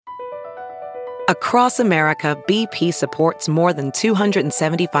Across America, BP supports more than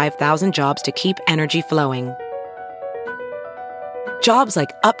 275,000 jobs to keep energy flowing. Jobs like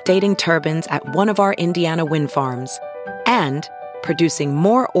updating turbines at one of our Indiana wind farms and producing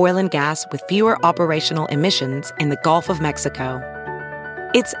more oil and gas with fewer operational emissions in the Gulf of Mexico.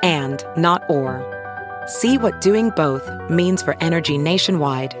 It's and, not or. See what doing both means for energy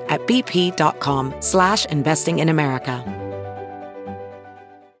nationwide at bp.com/investing in America.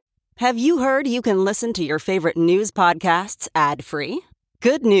 Have you heard you can listen to your favorite news podcasts ad-free?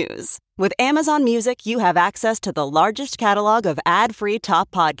 Good news. With Amazon Music, you have access to the largest catalog of ad-free top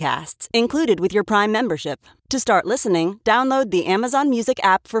podcasts included with your Prime membership. To start listening, download the Amazon Music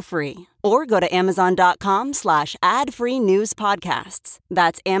app for free or go to amazon.com/ad-free news podcasts.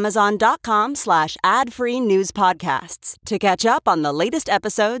 That's amazon.com/ad-free news podcasts to catch up on the latest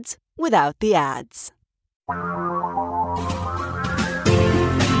episodes without the ads.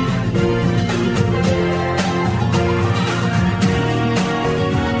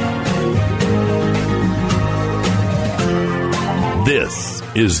 This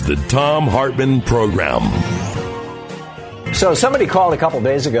is the Thom Hartmann Program. So somebody called a couple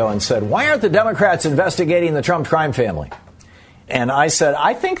days ago and said, why aren't the Democrats investigating the Trump crime family? And I said,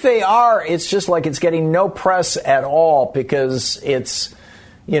 I think they are. It's just like it's getting no press at all because it's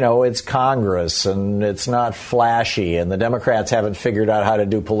Congress and it's not flashy. And the Democrats haven't figured out how to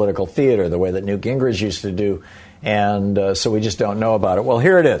do political theater the way that Newt Gingrich used to do. And so we just don't know about it. Well,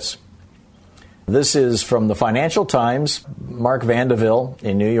 here it is. This is from the Financial Times, Mark Vandeville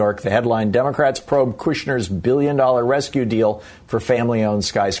in New York. The headline, Democrats probe Kushner's billion-dollar rescue deal for family-owned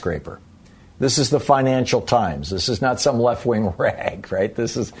skyscraper. This is the Financial Times. This is not some left-wing rag, right?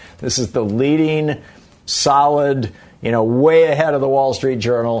 This is the leading, solid, way ahead of the Wall Street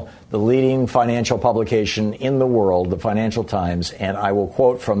Journal, the leading financial publication in the world, the Financial Times. And I will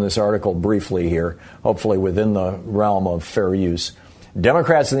quote from this article briefly here, hopefully within the realm of fair use.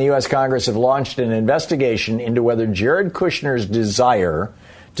 Democrats in the U.S. Congress have launched an investigation into whether Jared Kushner's desire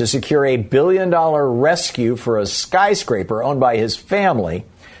to secure a billion-dollar rescue for a skyscraper owned by his family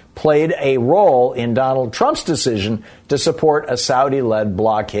played a role in Donald Trump's decision to support a Saudi-led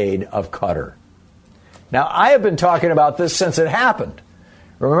blockade of Qatar. Now, I have been talking about this since it happened.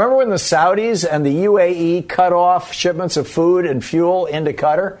 Remember when the Saudis and the UAE cut off shipments of food and fuel into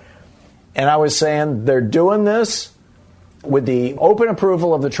Qatar? And I was saying they're doing this with the open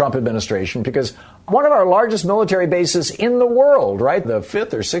approval of the Trump administration, because one of our largest military bases in the world, right, the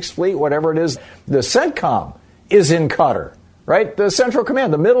 5th or 6th Fleet, whatever it is, the CENTCOM is in Qatar, right? The Central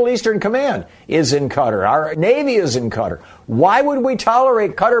Command, the Middle Eastern Command is in Qatar. Our Navy is in Qatar. Why would we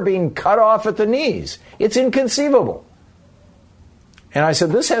tolerate Qatar being cut off at the knees? It's inconceivable. And I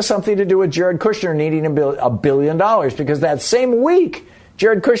said, this has something to do with Jared Kushner needing $1 billion, because that same week,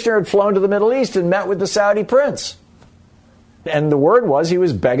 Jared Kushner had flown to the Middle East and met with the Saudi prince. And the word was he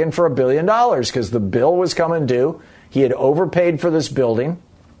was begging for $1 billion because the bill was coming due. He had overpaid for this building.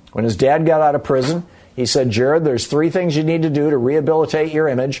 When his dad got out of prison, he said, Jared, there's 3 things you need to do to rehabilitate your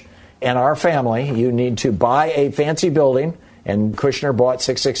image and our family. You need to buy a fancy building. And Kushner bought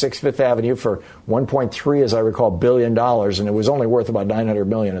 666 Fifth Avenue for $1.3, as I recall, billion, and it was only worth about $900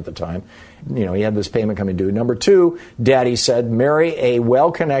 million at the time. He had this payment coming due. Number 2, Daddy said, marry a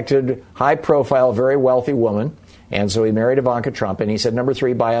well-connected, high-profile, very wealthy woman. And so he married Ivanka Trump. And he said, number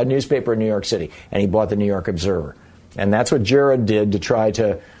 3, buy a newspaper in New York City. And he bought the New York Observer. And that's what Jared did to try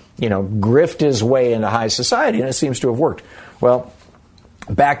to, grift his way into high society. And it seems to have worked. Well,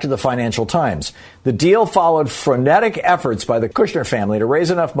 back to the Financial Times. The deal followed frenetic efforts by the Kushner family to raise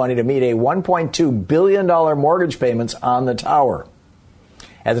enough money to meet a $1.2 billion mortgage payments on the tower.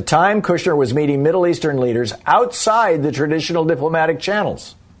 At the time, Kushner was meeting Middle Eastern leaders outside the traditional diplomatic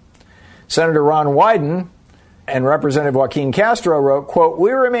channels. Senator Ron Wyden and Representative Joaquin Castro wrote, quote,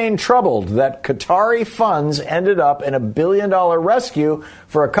 we remain troubled that Qatari funds ended up in $1 billion rescue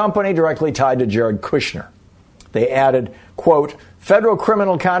for a company directly tied to Jared Kushner. They added, quote, federal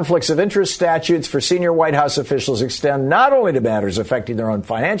criminal conflicts of interest statutes for senior White House officials extend not only to matters affecting their own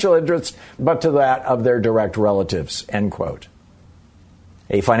financial interests, but to that of their direct relatives, end quote.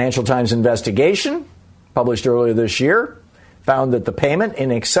 A Financial Times investigation published earlier this year found that the payment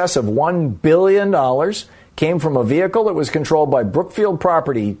in excess of $1 billion came from a vehicle that was controlled by Brookfield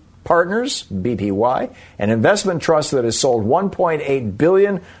Property Partners, BPY, an investment trust that has sold $1.8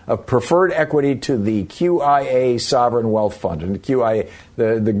 billion of preferred equity to the QIA Sovereign Wealth Fund and the QIA,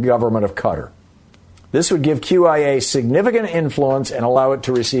 the government of Qatar. This would give QIA significant influence and allow it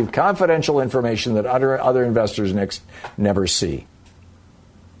to receive confidential information that other investors never see.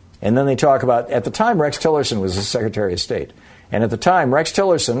 And then they talk about, at the time, Rex Tillerson was the Secretary of State. And at the time, Rex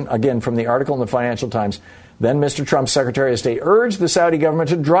Tillerson, again from the article in the Financial Times, then Mr. Trump's Secretary of State, urged the Saudi government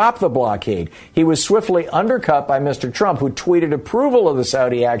to drop the blockade. He was swiftly undercut by Mr. Trump, who tweeted approval of the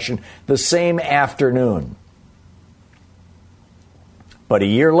Saudi action the same afternoon. But a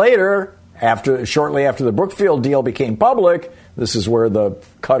year later, shortly after the Brookfield deal became public, this is where the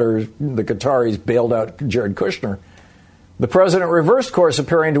Qataris bailed out Jared Kushner, the president reversed course,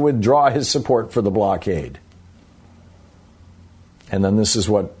 appearing to withdraw his support for the blockade. And then this is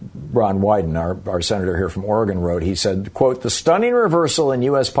what Ron Wyden, our senator here from Oregon, wrote. He said, quote, "The stunning reversal in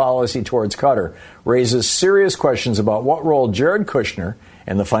U.S. policy towards Qatar raises serious questions about what role Jared Kushner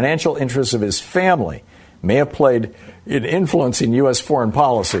and the financial interests of his family may have played in influencing U.S. foreign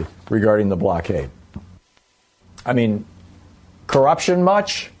policy regarding the blockade." I mean, corruption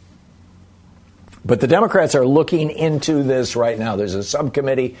much? But the Democrats are looking into this right now. There's a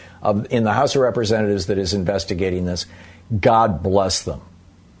subcommittee in the House of Representatives that is investigating this. God bless them,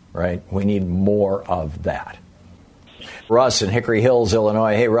 right? We need more of that. Russ in Hickory Hills,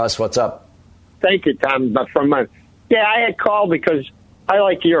 Illinois. Hey, Russ, what's up? Thank you, Tom. I had called because I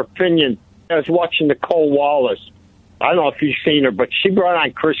like your opinion. I was watching Nicole Wallace. I don't know if you've seen her, but she brought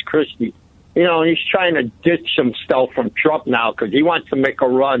on Chris Christie. You know, he's trying to ditch some stuff from Trump now because he wants to make a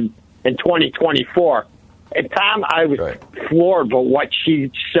run in 2024. And, Tom, I was floored by what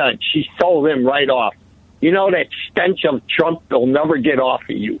she said. She told him right off. You know, that stench of Trump will never get off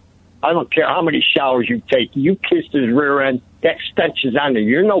of you. I don't care how many showers you take. You kissed his rear end. That stench is on you.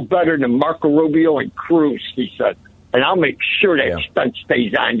 You're no better than Marco Rubio and Cruz, he said. And I'll make sure that stench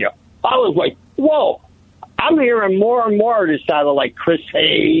stays on you. I was like, whoa. I'm hearing more and more of this out of, like, Chris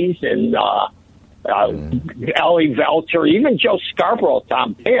Hayes and Ellie Velter, even Joe Scarborough,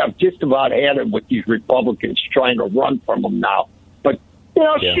 Tom. They have just about had it with these Republicans trying to run from them now. But, you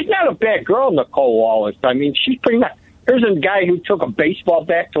know, she's not a bad girl, Nicole Wallace. I mean, she's pretty much. There's a guy who took a baseball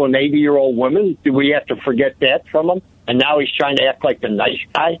bat to an 80-year-old woman. Do we have to forget that from him? And now he's trying to act like the nice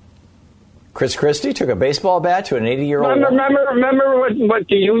guy. Chris Christie took a baseball bat to an 80-year-old woman? Remember what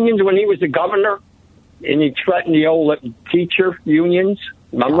the unions, when he was the governor, and he threatened the old teacher unions?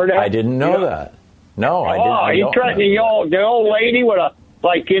 Remember that? I didn't know that. No, I didn't. Oh, he threatened the old lady with a,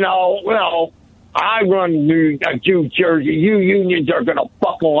 I run New Jersey. You unions are going to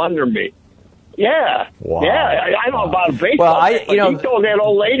buckle under me. Yeah. Wow. Yeah, I know about a baseball. Well, he told that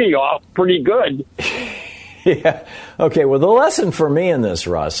old lady off pretty good. Yeah. Okay. Well, the lesson for me in this,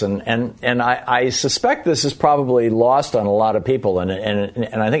 Russ, and I suspect this is probably lost on a lot of people, and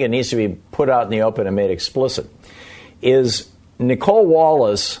I think it needs to be put out in the open and made explicit, is Nicole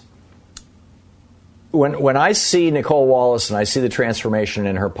Wallace. When I see Nicole Wallace and I see the transformation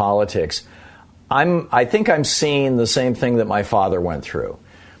in her politics, I think I'm seeing the same thing that my father went through.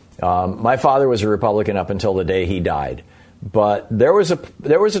 My father was a Republican up until the day he died. But there was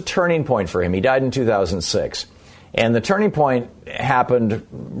a turning point for him. He died in 2006. And the turning point happened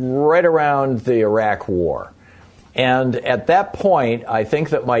right around the Iraq War. And at that point, I think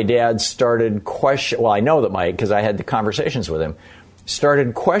that my dad started because I had the conversations with him,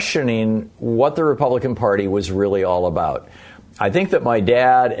 started questioning what the Republican Party was really all about. I think that my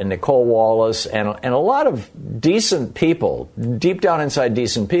dad and Nicole Wallace and a lot of decent people, deep down inside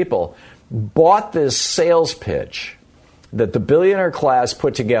decent people, bought this sales pitch that the billionaire class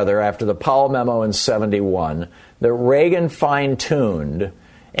put together after the Powell memo in 1971, that Reagan fine-tuned,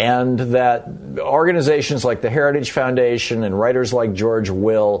 and that organizations like the Heritage Foundation and writers like George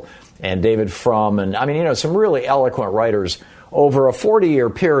Will and David Frum and, some really eloquent writers over a 40-year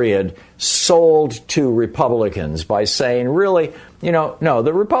period sold to Republicans by saying, really, no,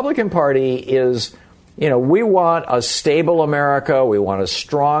 the Republican Party is, we want a stable America, we want a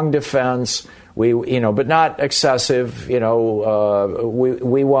strong defense, but not excessive. We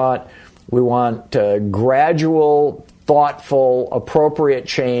want gradual, thoughtful, appropriate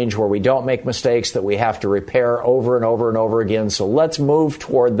change where we don't make mistakes that we have to repair over and over and over again. So let's move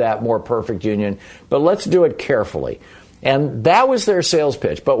toward that more perfect union, but let's do it carefully. And that was their sales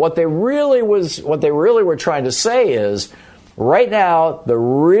pitch. But what they really were trying to say is, right now, the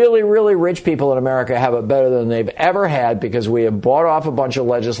really, really rich people in America have it better than they've ever had because we have bought off a bunch of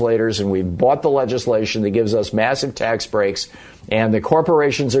legislators and we've bought the legislation that gives us massive tax breaks. And the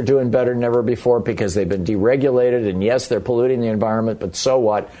corporations are doing better than ever before because they've been deregulated. And yes, they're polluting the environment, but so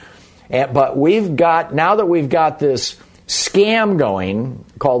what? But now that we've got this scam going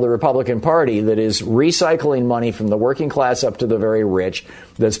called the Republican Party that is recycling money from the working class up to the very rich,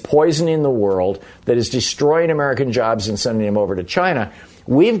 that's poisoning the world, that is destroying American jobs and sending them over to China.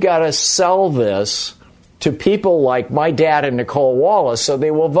 We've got to sell this to people like my dad and Nicole Wallace, so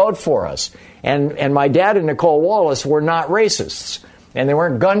they will vote for us. And my dad and Nicole Wallace were not racists, and they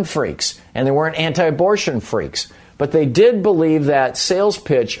weren't gun freaks, and they weren't anti-abortion freaks. But they did believe that sales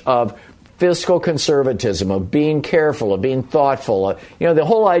pitch of fiscal conservatism, of being careful, of being thoughtful, the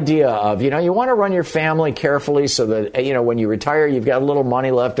whole idea of, you want to run your family carefully so that, when you retire, you've got a little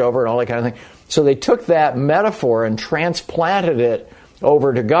money left over and all that kind of thing. So they took that metaphor and transplanted it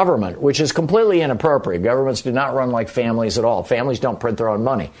over to government, which is completely inappropriate. Governments do not run like families at all. Families don't print their own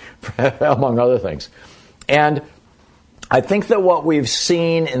money, among other things. And I think that what we've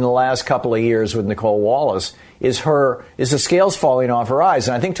seen in the last couple of years with Nicole Wallace is the scales falling off her eyes.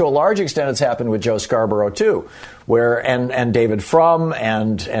 And I think to a large extent it's happened with Joe Scarborough too, and David Frum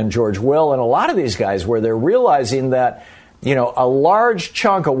and George Will and a lot of these guys, where they're realizing that, a large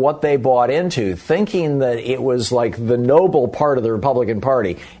chunk of what they bought into, thinking that it was like the noble part of the Republican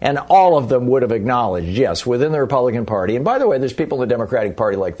Party, and all of them would have acknowledged, yes, within the Republican Party, and by the way, there's people in the Democratic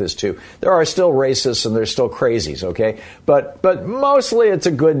Party like this too. There are still racists and there's still crazies, okay? But mostly it's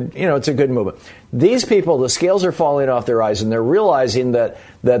a good movement. These people, the scales are falling off their eyes, and they're realizing that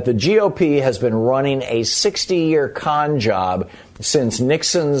the GOP has been running a 60-year con job since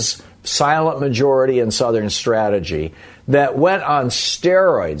Nixon's silent majority and Southern strategy that went on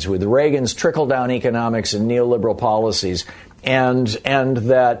steroids with Reagan's trickle-down economics and neoliberal policies, and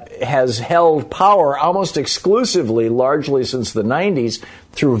that has held power almost exclusively, largely since the 90s,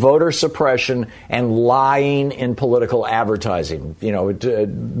 through voter suppression and lying in political advertising,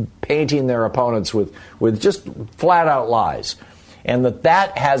 painting their opponents with just flat-out lies. And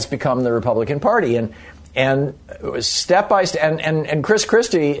that has become the Republican Party. And step by step, and Chris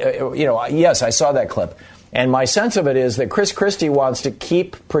Christie, yes, I saw that clip. And my sense of it is that Chris Christie wants to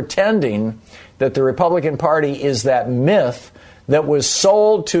keep pretending that the Republican Party is that myth that was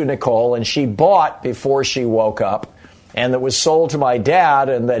sold to Nicole and she bought before she woke up, and that was sold to my dad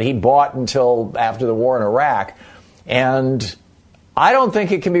and that he bought until after the war in Iraq. And I don't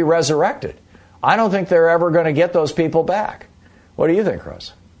think it can be resurrected. I don't think they're ever going to get those people back. What do you think,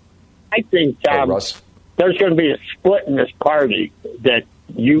 Russ? I think Russ? There's going to be a split in this party that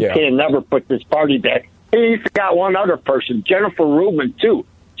you can never put this party back. And you forgot one other person, Jennifer Rubin, too.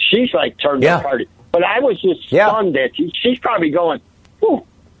 She's like turned the party. But I was just stunned that she's probably going, "Ooh,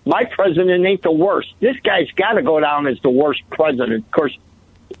 my president ain't the worst. This guy's got to go down as the worst president." Of course,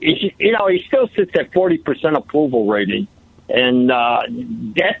 he still sits at 40% approval rating. And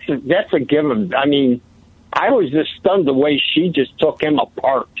that's a given. I mean, I was just stunned the way she just took him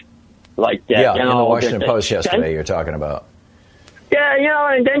apart like that. Yeah, in the Washington Post yesterday you're talking about.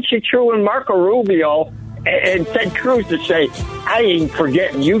 Yeah, and then she threw in Marco Rubio and Ted Cruz to say, "I ain't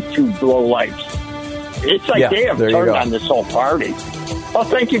forgetting you two lowlifes." It's like they have turned on this whole party. Well,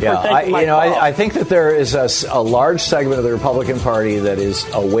 thank you for taking my call. I think that there is a large segment of the Republican Party that is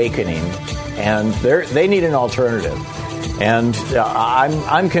awakening, and they need an alternative. And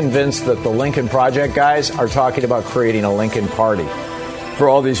I'm convinced that the Lincoln Project guys are talking about creating a Lincoln Party for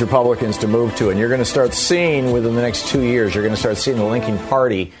all these Republicans to move to. And you're going to start seeing within the next 2 years, you're going to start seeing the Lincoln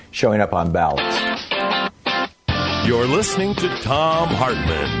Party showing up on ballots. You're listening to Thom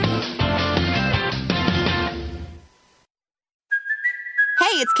Hartmann.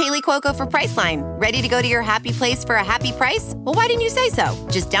 Hey, it's Kaylee Cuoco for Priceline. Ready to go to your happy place for a happy price? Well, why didn't you say so?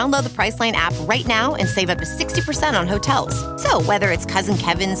 Just download the Priceline app right now and save up to 60% on hotels. So whether it's Cousin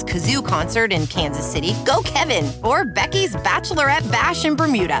Kevin's Kazoo Concert in Kansas City, go Kevin, or Becky's Bachelorette Bash in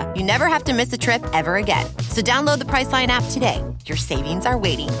Bermuda, you never have to miss a trip ever again. So download the Priceline app today. Your savings are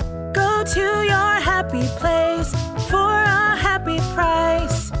waiting. Go to your happy place for a happy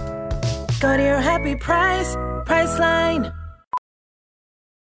price. Go to your happy price, Priceline.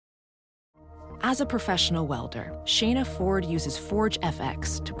 As a professional welder, Shayna Ford uses Forge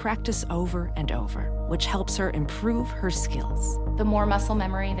FX to practice over and over, which helps her improve her skills. The more muscle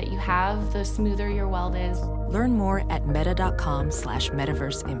memory that you have, the smoother your weld is. Learn more at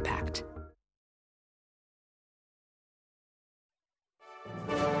meta.com/metaverse impact.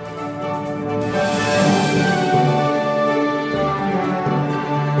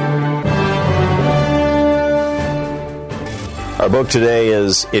 Our book today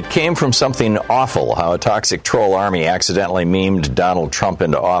is It Came From Something Awful, How a Toxic Troll Army Accidentally Memed Donald Trump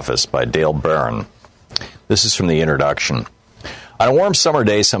into Office by Dale Barron. This is from the introduction. On a warm summer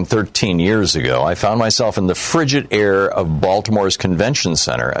day some 13 years ago, I found myself in the frigid air of Baltimore's Convention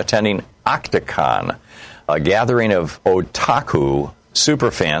Center attending Octocon, a gathering of otaku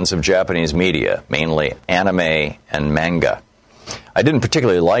superfans of Japanese media, mainly anime and manga. I didn't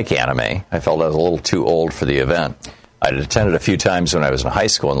particularly like anime. I felt I was a little too old for the event. I'd attended a few times when I was in high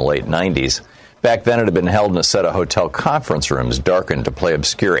school in the late 90s, Back then, it had been held in a set of hotel conference rooms darkened to play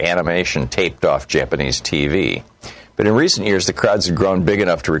obscure animation taped off Japanese TV. But in recent years, the crowds had grown big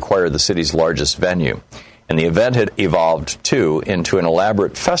enough to require the city's largest venue, and the event had evolved, too, into an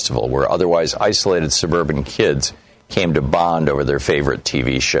elaborate festival where otherwise isolated suburban kids came to bond over their favorite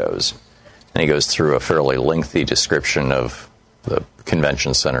TV shows. And he goes through a fairly lengthy description of the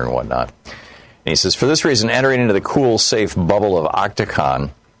convention center and whatnot. And he says, for this reason, entering into the cool, safe bubble of Octocon,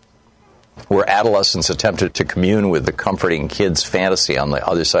 where adolescents attempted to commune with the comforting kids' fantasy on the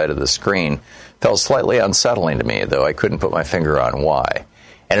other side of the screen, felt slightly unsettling to me, though I couldn't put my finger on why.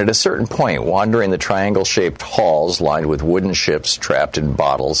 And at a certain point, wandering the triangle-shaped halls lined with wooden ships trapped in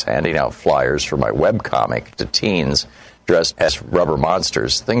bottles, handing out flyers for my webcomic to teens dressed as rubber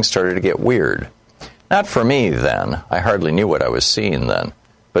monsters, things started to get weird. Not for me then. I hardly knew what I was seeing then.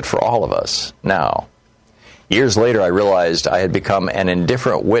 But for all of us, now. Years later, I realized I had become an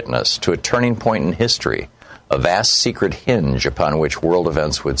indifferent witness to a turning point in history, a vast secret hinge upon which world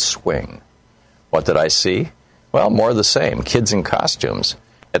events would swing. What did I see? Well, more of the same, kids in costumes.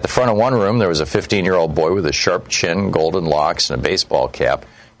 At the front of one room, there was a 15-year-old boy with a sharp chin, golden locks, and a baseball cap,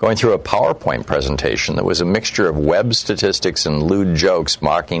 going through a PowerPoint presentation that was a mixture of web statistics and lewd jokes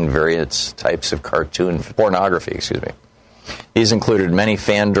mocking various types of pornography. These included many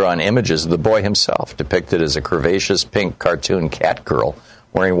fan-drawn images of the boy himself, depicted as a curvaceous pink cartoon cat girl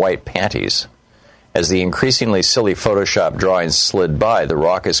wearing white panties. As the increasingly silly Photoshop drawings slid by, the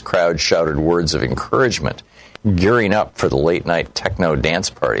raucous crowd shouted words of encouragement, gearing up for the late-night techno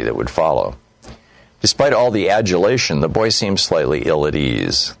dance party that would follow. Despite all the adulation, the boy seemed slightly ill at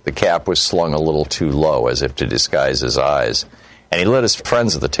ease. The cap was slung a little too low, as if to disguise his eyes, and he let his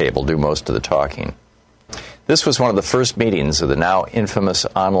friends at the table do most of the talking. This was one of the first meetings of the now infamous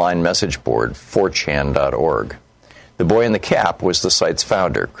online message board, 4chan.org. The boy in the cap was the site's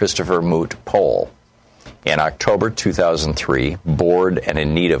founder, Christopher Moot Pohl. In October 2003, bored and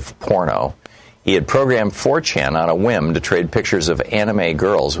in need of porno, he had programmed 4chan on a whim to trade pictures of anime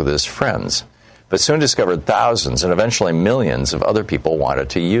girls with his friends, but soon discovered thousands and eventually millions of other people wanted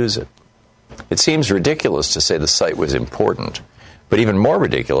to use it. It seems ridiculous to say the site was important, but even more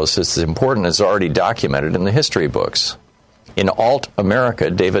ridiculous is as important as already documented in the history books. In Alt America,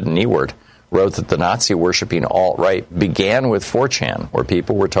 David Newert wrote that the Nazi-worshipping alt-right began with 4chan, where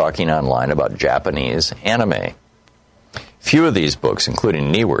people were talking online about Japanese anime. Few of these books,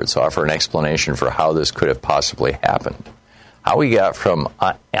 including Niewert's, offer an explanation for how this could have possibly happened. How we got from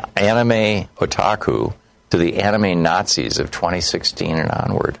anime otaku to the anime Nazis of 2016 and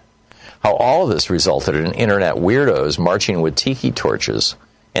onward. How all of this resulted in internet weirdos marching with tiki torches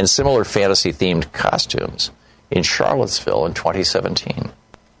and similar fantasy-themed costumes in Charlottesville in 2017.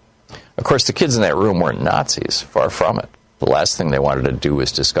 Of course, the kids in that room weren't Nazis, far from it. The last thing they wanted to do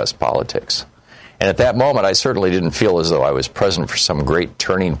was discuss politics. And at that moment, I certainly didn't feel as though I was present for some great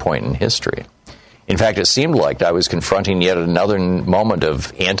turning point in history. In fact, it seemed like I was confronting yet another moment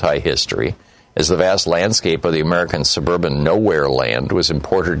of anti-history as the vast landscape of the American suburban nowhere land was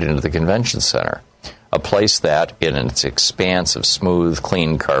imported into the convention center, a place that, in its expanse of smooth,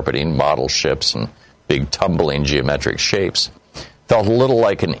 clean carpeting, model ships, and big tumbling geometric shapes, felt a little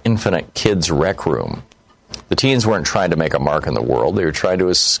like an infinite kids' rec room. The teens weren't trying to make a mark in the world. They were trying to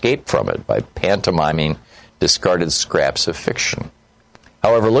escape from it by pantomiming discarded scraps of fiction.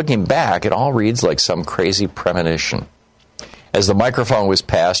 However, looking back, it all reads like some crazy premonition. As the microphone was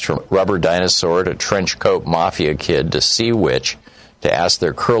passed from rubber dinosaur to trench coat mafia kid to sea witch to ask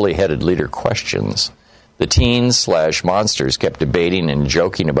their curly-headed leader questions, the teens/monsters kept debating and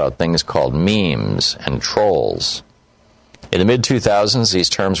joking about things called memes and trolls. In the mid-2000s, these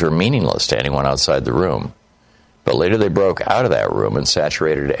terms were meaningless to anyone outside the room. But later they broke out of that room and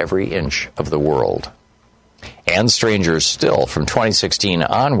saturated every inch of the world. And stranger still, from 2016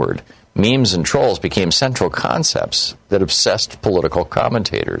 onward, memes and trolls became central concepts that obsessed political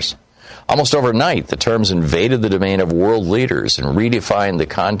commentators. Almost overnight, the terms invaded the domain of world leaders and redefined the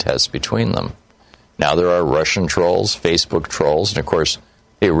contest between them. Now there are Russian trolls, Facebook trolls, and of course,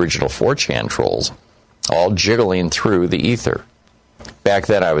 the original 4chan trolls, all jiggling through the ether. Back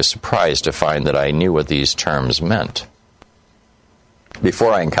then, I was surprised to find that I knew what these terms meant.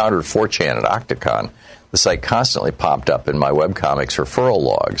 Before I encountered 4chan at Octocon, the site constantly popped up in my webcomics referral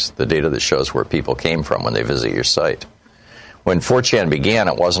logs, the data that shows where people came from when they visit your site. When 4chan began,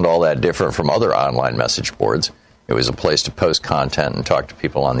 it wasn't all that different from other online message boards. It was a place to post content and talk to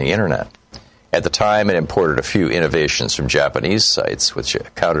people on the internet. At the time, it imported a few innovations from Japanese sites, which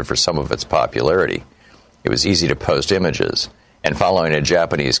accounted for some of its popularity. It was easy to post images, and following a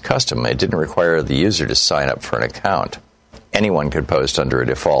Japanese custom, it didn't require the user to sign up for an account. Anyone could post under a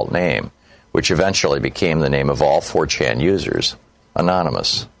default name, which eventually became the name of all 4chan users,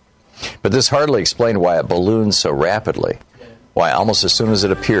 Anonymous. But this hardly explained why it ballooned so rapidly, why almost as soon as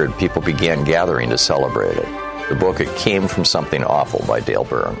it appeared, people began gathering to celebrate it. The book, It Came From Something Awful by Dale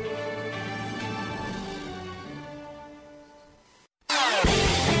Byrne.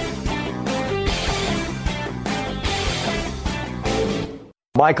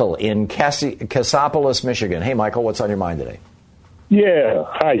 Michael in Cassopolis, Michigan. Hey, Michael, what's on your mind today? Yeah.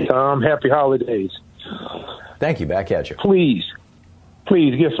 Hi, Tom. Happy holidays. Thank you. Back at you. Please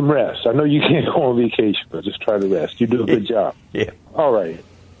get some rest. I know you can't go on vacation, but just try to rest. You do a good job. Yeah. All right.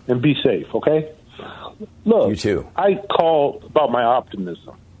 And be safe, okay? Look, you too. I called about my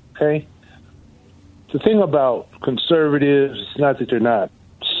optimism, okay? The thing about conservatives is not that they're not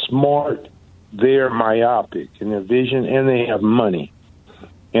smart, they're myopic in their vision, and they have money.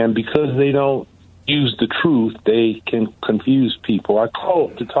 And because they don't use the truth, they can confuse people. I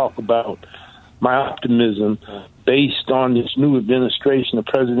called to talk about my optimism based on this new administration, the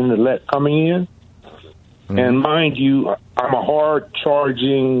president-elect coming in. Mm-hmm. And mind you, I'm a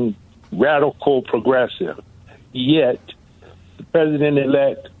hard-charging, radical progressive. Yet, the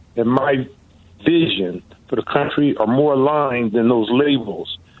president-elect and my vision for the country are more aligned than those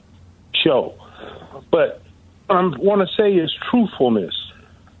labels show. But what I want to say is truthfulness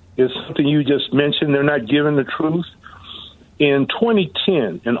is something you just mentioned. They're not giving the truth. In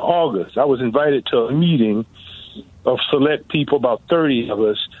 2010, in August, I was invited to a meeting of select people, about 30 of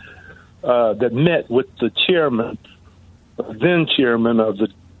us, that met with the chairman, then chairman of the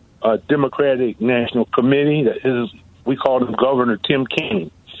Democratic National Committee. That is, we called him Governor Tim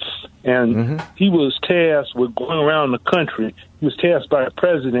Kaine. And he was tasked with going around the country. He was tasked by the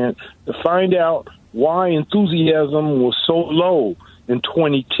president to find out why enthusiasm was so low in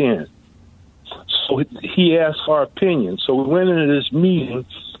 2010. So he asked our opinion. So we went into this meeting,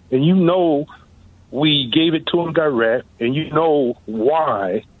 and we gave it to him direct, and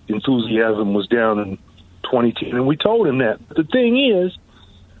why enthusiasm was down in 2010. And we told him that. But the thing is,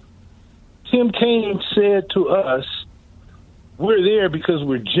 Tim Kaine said to us, we're there because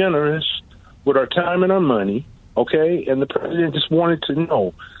we're generous with our time and our money, okay? And the president just wanted to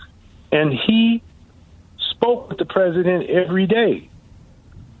know. And he spoke with the president every day.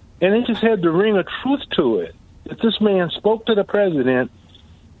 And it just had the ring of truth to it. That this man spoke to the president,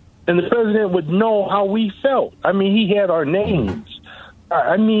 and the president would know how we felt. I mean, he had our names.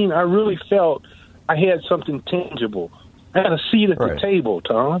 I really felt I had something tangible. I had a seat at the table,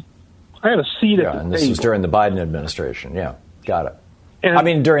 Tom. I had a seat at the table. And this was during the Biden administration. Yeah, got it.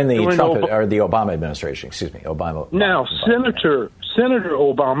 And during the Trump or the Obama administration. Excuse me, Obama. Now, Senator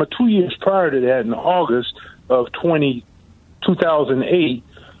Obama, 2 years prior to that, in August of 2008,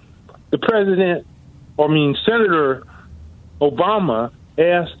 Senator Obama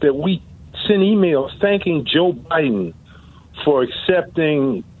asked that we send emails thanking Joe Biden for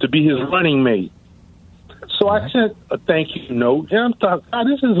accepting to be his running mate. So I sent a thank you note, and I'm thought,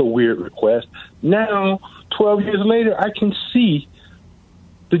 this is a weird request. Now, 12 years later, I can see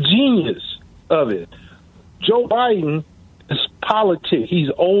the genius of it. Joe Biden is politic. He's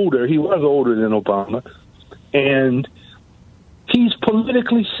older. He was older than Obama. And he's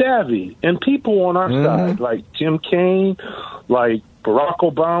politically savvy. And people on our side, like Tim Kaine, like Barack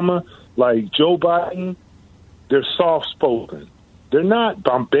Obama, like Joe Biden, they're soft-spoken. They're not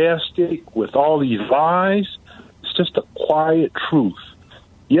bombastic with all these lies. It's just a quiet truth.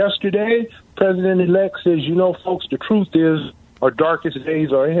 Yesterday, President-elect says, folks, the truth is our darkest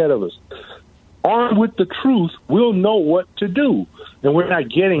days are ahead of us. Armed with the truth, we'll know what to do. And we're not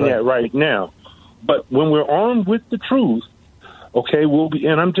getting that right now. But when we're armed with the truth, okay, we'll be,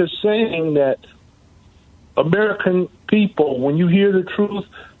 and I'm just saying that American people, when you hear the truth,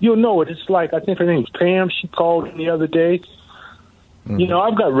 you'll know it. It's like, I think her name's Pam, she called in the other day.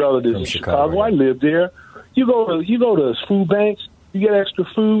 I've got relatives in Chicago. I live there. You go to food banks, you get extra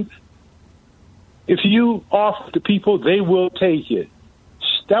food. If you offer to people, they will take it.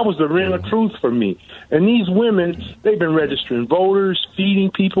 That was the ring of truth for me. And these women, they've been registering voters,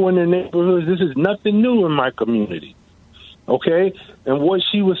 feeding people in their neighborhoods. This is nothing new in my community. Okay? And what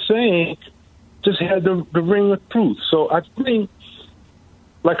she was saying just had the ring of truth. So I think,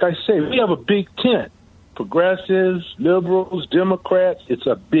 like I say, we have a big tent. Progressives, liberals, Democrats, it's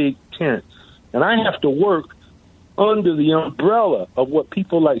a big tent. And I have to work under the umbrella of what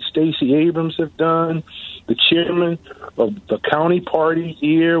people like Stacey Abrams have done, the chairman of the county party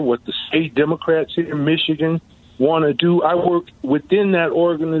here, what the state Democrats here in Michigan want to do. I work within that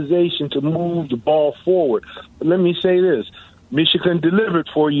organization to move the ball forward. But let me say this. Michigan delivered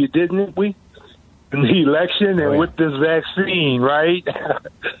for you, didn't we? In the election and with this vaccine, right?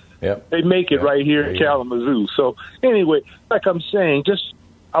 Yep. They make it right here in Kalamazoo. So anyway, like I'm saying,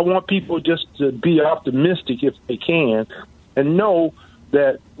 I want people just to be optimistic if they can and know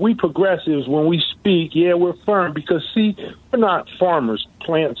that we progressives, when we speak, we're firm because, see, we're not farmers,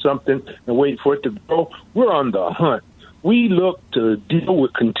 plant something and wait for it to grow. We're on the hunt. We look to deal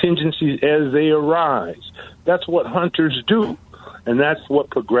with contingencies as they arise. That's what hunters do, and that's what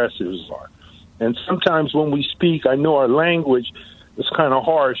progressives are. And sometimes when we speak, I know our language is kind of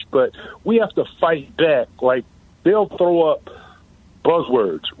harsh, but we have to fight back. Like, they'll throw up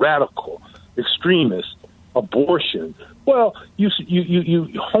buzzwords, radical, extremist, abortion. Well, you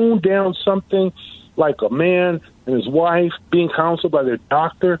hone down something like a man and his wife being counseled by their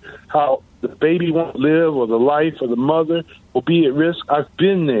doctor, how the baby won't live or the life of the mother will be at risk. I've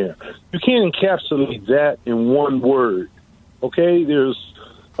been there. You can't encapsulate that in one word, okay? There's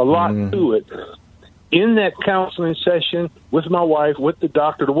a lot to it. In that counseling session with my wife, with the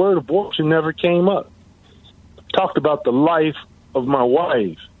doctor, the word abortion never came up. Talked about the life of my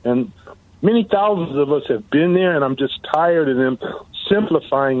wife, and many thousands of us have been there, and I'm just tired of them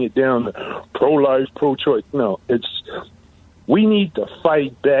simplifying it down to pro-life, pro-choice. No, we need to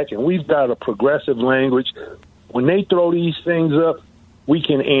fight back, and we've got a progressive language. When they throw these things up, we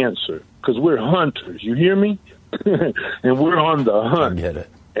can answer because we're hunters. You hear me? And we're on the hunt. I get it.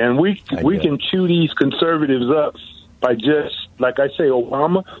 And we can chew these conservatives up by just, like I say,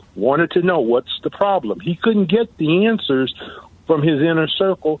 Obama wanted to know what's the problem. He couldn't get the answers from his inner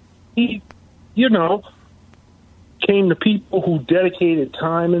circle. He, came to people who dedicated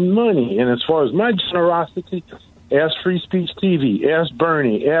time and money. And as far as my generosity, ask Free Speech TV, ask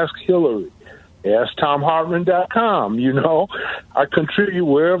Bernie, ask Hillary, ask TomHartman.com. I contribute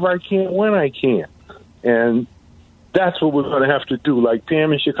wherever I can, when I can. And that's what we're going to have to do. Like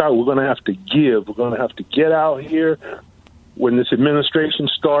Pam in Chicago, we're going to have to give. We're going to have to get out here. When this administration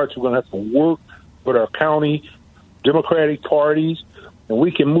starts, we're going to have to work with our county Democratic parties, and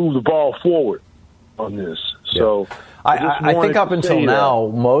we can move the ball forward on this. So I think up until now,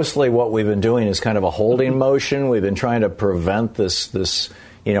 mostly what we've been doing is kind of a holding motion. We've been trying to prevent this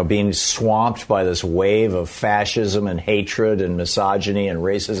being swamped by this wave of fascism and hatred and misogyny and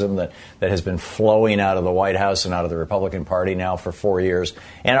racism that has been flowing out of the White House and out of the Republican Party now for 4 years,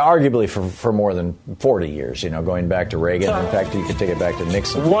 and arguably for more than 40 years, going back to Reagan. In fact, you could take it back to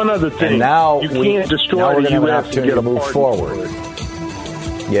Nixon. One other thing. And now you can't destroy we're the going to have an U.S. opportunity to move forward.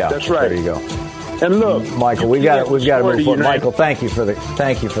 Yeah, that's right. There you go. And look, Michael, we've got to move forward. Michael, thank you for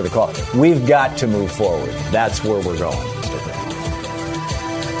the call. We've got to move forward. That's where we're going.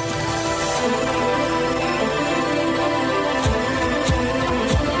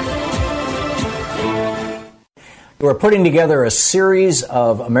 We're putting together a series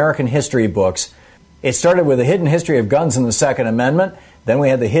of American history books. It started with a hidden history of guns and the Second Amendment. Then we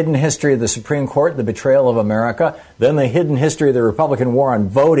had the hidden history of the Supreme Court, the betrayal of America. Then the hidden history of the Republican war on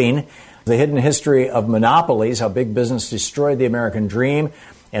voting. The hidden history of monopolies, how big business destroyed the American dream.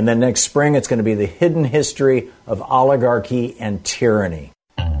 And then next spring, it's going to be the hidden history of oligarchy and tyranny.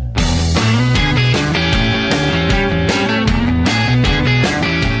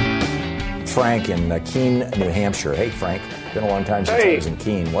 Frank in Keene, New Hampshire. Hey, Frank. Been a long time since I was in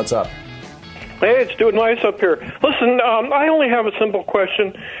Keene. What's up? Hey, it's doing nice up here. Listen, I only have a simple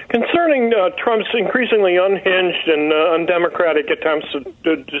question concerning Trump's increasingly unhinged and undemocratic attempts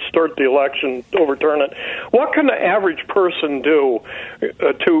to distort the election, overturn it. What can the average person do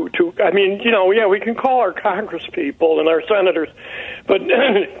we can call our Congress people and our senators, but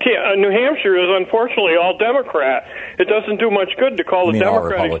New Hampshire is unfortunately all Democrat. It doesn't do much good to call the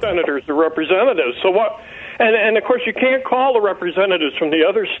Democratic senators the representatives. So what? And of course, you can't call the representatives from the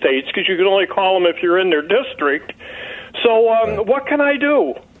other states because you can only call them if you're in their district. So what can I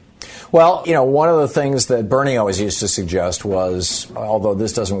do? Well, one of the things that Bernie always used to suggest was, although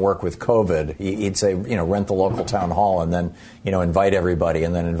this doesn't work with COVID, he'd say, rent the local town hall and then, invite everybody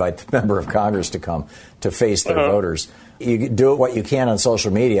and then invite the member of Congress to come to face their voters. You do what you can on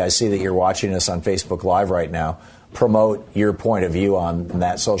social media. I see that you're watching us on Facebook Live right now. Promote your point of view on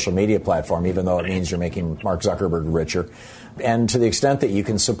that social media platform, even though it means you're making Mark Zuckerberg richer. And to the extent that you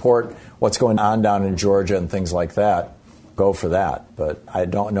can support what's going on down in Georgia and things like that, go for that. But I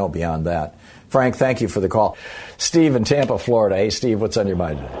don't know beyond that. Frank, thank you for the call. Steve in Tampa, Florida. Hey, Steve, what's on your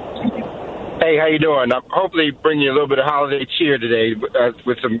mind today? Hey, how you doing? I'm hopefully bringing you a little bit of holiday cheer today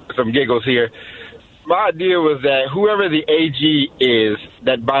with some giggles here. My idea was that whoever the AG is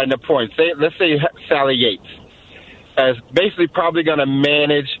that Biden appoints, let's say Sally Yates, is basically probably going to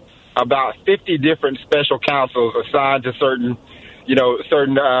manage about 50 different special counsels assigned to certain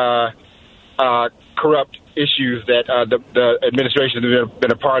corrupt issues that the administration has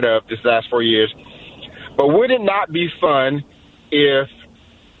been a part of this last 4 years. But would it not be fun if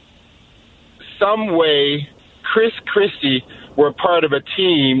some way Chris Christie were part of a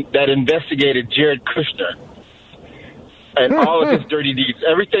team that investigated Jared Kushner and all of his dirty deeds,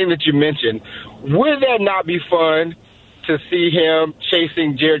 everything that you mentioned? Would that not be fun to see him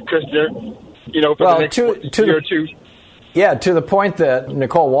chasing Jared Kushner, for the next year or two? Yeah, to the point that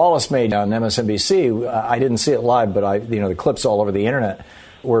Nicole Wallace made on MSNBC, I didn't see it live, but the clip's all over the internet,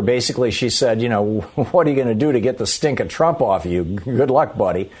 where basically she said, what are you going to do to get the stink of Trump off you? Good luck,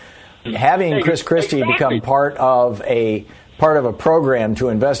 buddy. Having Chris Christie become part of a program to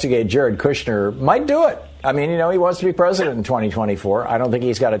investigate Jared Kushner might do it. I mean, he wants to be president in 2024. I don't think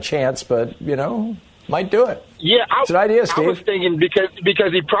he's got a chance, but, might do it. Yeah, it's an idea, Steve. I was thinking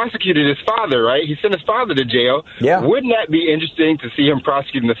because he prosecuted his father, right? He sent his father to jail. Yeah. Wouldn't that be interesting to see him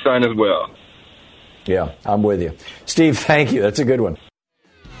prosecuting the son as well? Yeah, I'm with you. Steve, thank you. That's a good one.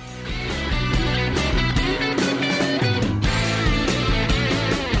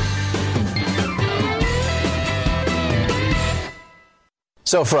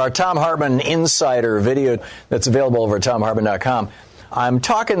 So for our Thom Hartmann Insider video that's available over at ThomHartmann.com, I'm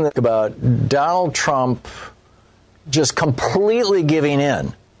talking about Donald Trump just completely giving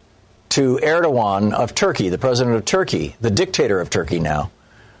in to Erdogan of Turkey, the president of Turkey, the dictator of Turkey now.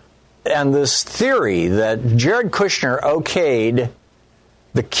 And this theory that Jared Kushner okayed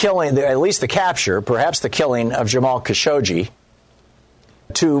the killing, at least the capture, perhaps the killing of Jamal Khashoggi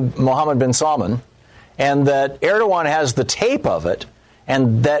to Mohammed bin Salman, and that Erdogan has the tape of it,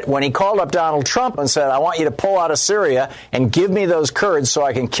 and that when he called up Donald Trump and said, I want you to pull out of Syria and give me those Kurds so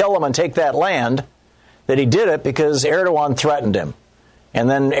I can kill them and take that land, that he did it because Erdogan threatened him. And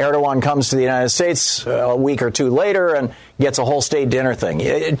then Erdogan comes to the United States a week or two later and gets a whole state dinner thing.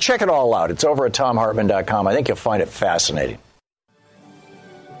 Check it all out. It's over at ThomHartmann.com. I think you'll find it fascinating.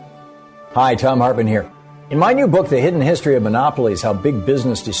 Hi, Thom Hartmann here. In my new book, The Hidden History of Monopolies, How Big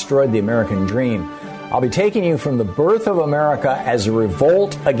Business Destroyed the American Dream, I'll be taking you from the birth of America as a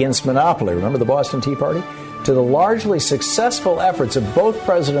revolt against monopoly, remember the Boston Tea Party, to the largely successful efforts of both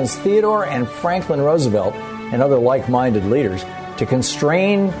Presidents Theodore and Franklin Roosevelt and other like-minded leaders to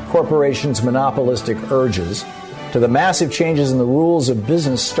constrain corporations' monopolistic urges, to the massive changes in the rules of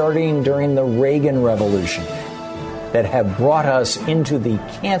business starting during the Reagan Revolution that have brought us into the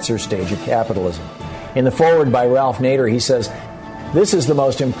cancer stage of capitalism. In the foreword by Ralph Nader, he says, this is the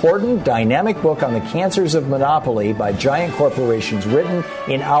most important dynamic book on the cancers of monopoly by giant corporations written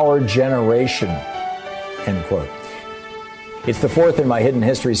in our generation. End quote. It's the fourth in my Hidden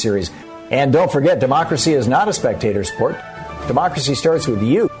History series. And don't forget, democracy is not a spectator sport. Democracy starts with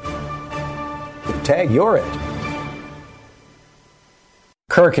you. Tag, you're it.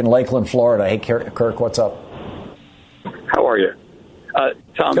 Kirk in Lakeland, Florida. Hey, Kirk, what's up? How are you?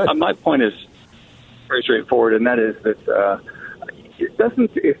 Tom, my point is very straightforward, and that is that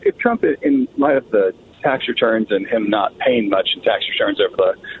if Trump, in light of the tax returns and him not paying much in tax returns over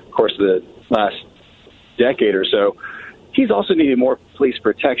the course of the last decade or so, he's also needed more police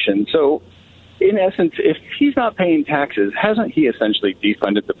protection. So, in essence, if he's not paying taxes, hasn't he essentially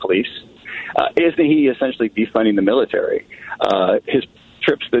defunded the police? Isn't he essentially defunding the military? His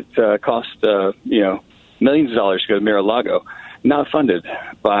trips that cost millions of dollars to go to Mar-a-Lago, not funded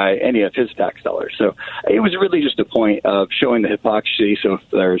by any of his tax dollars. So it was really just a point of showing the hypocrisy. So if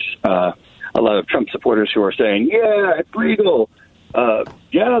there's a lot of Trump supporters who are saying, yeah, it's legal,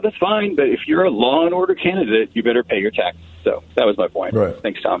 yeah, that's fine, but if you're a law and order candidate, you better pay your taxes. So that was my point. Right.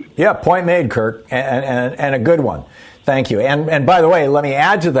 Thanks, Tom. Yeah, point made, Kirk, and a good one. Thank you. And by the way, let me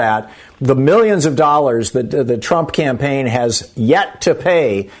add to that, the millions of dollars that the Trump campaign has yet to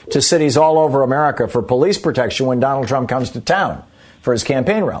pay to cities all over America for police protection when Donald Trump comes to town for his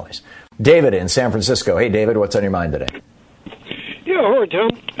campaign rallies. David in San Francisco. Hey, David, what's on your mind today? Yeah, all right,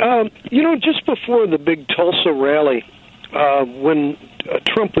 Tom. Just before the big Tulsa rally, when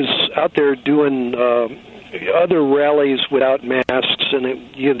Trump was out there doing other rallies without masks and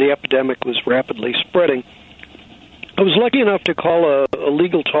the epidemic was rapidly spreading, I was lucky enough to call a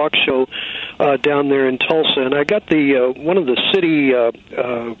legal talk show down there in Tulsa, and I got the one of the city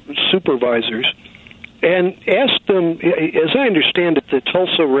supervisors and asked them, as I understand it, the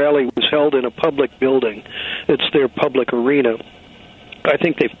Tulsa rally was held in a public building. It's their public arena. I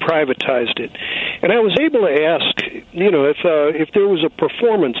think they've privatized it. And I was able to ask, if there was a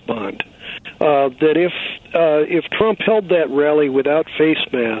performance bond, that if Trump held that rally without face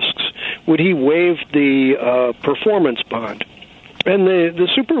masks, would he waive the performance bond? And the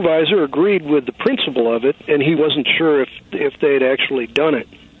supervisor agreed with the principle of it, and he wasn't sure if they had actually done it.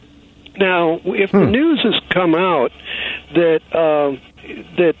 Now, if the news has come out that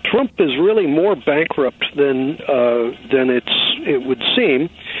that Trump is really more bankrupt than it would seem,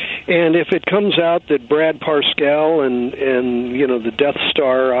 and if it comes out that Brad Parscale and the Death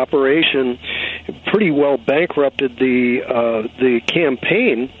Star operation pretty well bankrupted the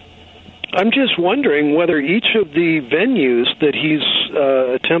campaign, I'm just wondering whether each of the venues that he's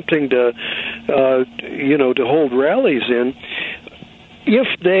attempting to hold rallies in, if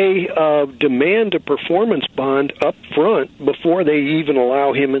they demand a performance bond up front before they even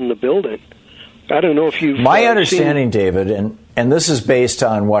allow him in the building. I don't know if you've my understanding, David, and this is based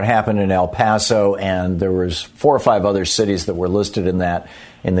on what happened in El Paso, and there was 4 or 5 other cities that were listed in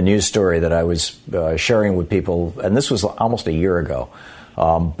the news story that I was sharing with people, and this was almost a year ago.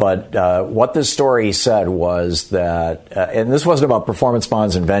 But what this story said was that, and this wasn't about performance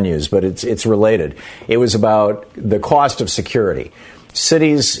bonds and venues, but it's related. It was about the cost of security.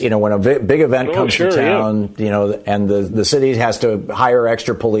 Cities, when a big event comes to town, and the city has to hire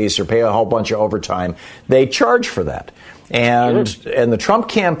extra police or pay a whole bunch of overtime, they charge for that. And the Trump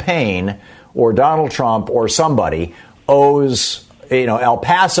campaign or Donald Trump or somebody owes El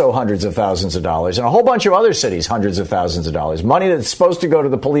Paso hundreds of thousands of dollars and a whole bunch of other cities hundreds of thousands of dollars, money that's supposed to go to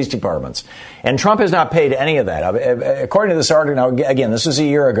the police departments. And Trump has not paid any of that. According to this article, now again, this was a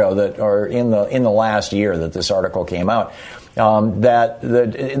year ago or in the last year that this article came out, that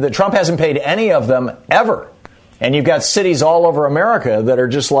the Trump hasn't paid any of them ever. And you've got cities all over America that are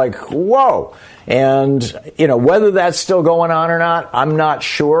just like, whoa. And, whether that's still going on or not, I'm not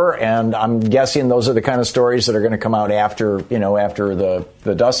sure. And I'm guessing those are the kind of stories that are going to come out after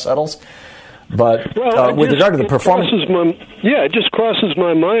the dust settles. But with regard to the performance... it just crosses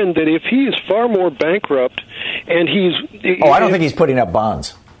my mind that if he is far more bankrupt and I don't think he's putting up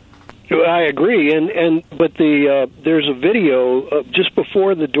bonds. I agree, but there's a video just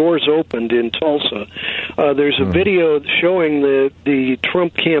before the doors opened in Tulsa. There's a video showing the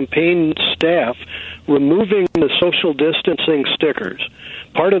Trump campaign staff removing the social distancing stickers.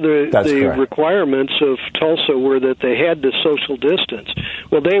 Part of the requirements of Tulsa were that they had the social distance.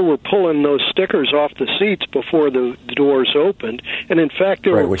 Well, they were pulling those stickers off the seats before the doors opened, and in fact,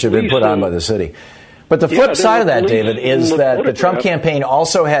 which had been put on by the city. But the flip side of that, David, is that the Trump campaign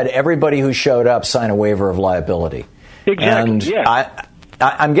also had everybody who showed up sign a waiver of liability. Exactly. And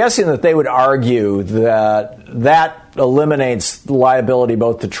I'm guessing that they would argue that eliminates liability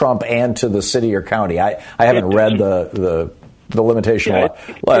both to Trump and to the city or county. I haven't read the limitation of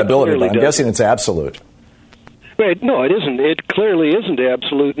liability, but I'm guessing it's absolute. Right. No, it isn't. It clearly isn't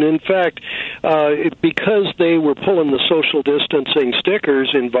absolute. And in fact, because they were pulling the social distancing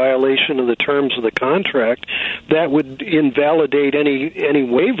stickers in violation of the terms of the contract, that would invalidate any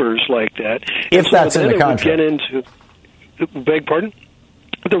waivers like that. If that's in the contract. Beg pardon?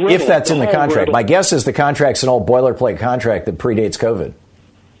 If that's in the contract. My guess is the contract's an old boilerplate contract that predates COVID.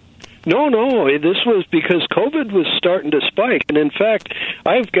 No, this was because COVID was starting to spike. And in fact,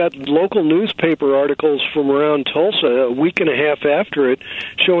 I've got local newspaper articles from around Tulsa a week and a half after it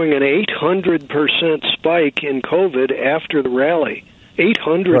showing an 800% spike in COVID after the rally.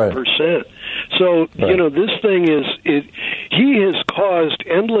 800%. Right. So, this thing he has caused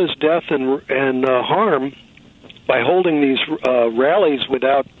endless death and harm by holding these rallies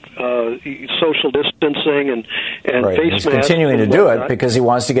without social distancing and face masks. He's continuing to do it because he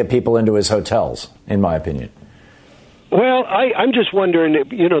wants to get people into his hotels, in my opinion. Well, I'm just wondering,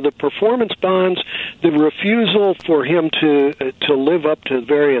 the performance bonds, the refusal for him to live up to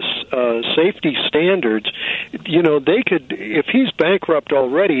various safety standards, they could, if he's bankrupt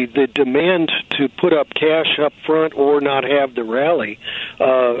already, the demand to put up cash up front or not have the rally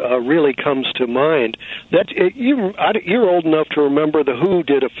really comes to mind. You're old enough to remember the Who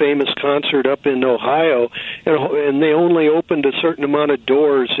did a famous concert up in Ohio, and they only opened a certain amount of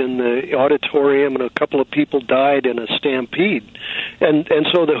doors in the auditorium, and a couple of people died in a stampede. And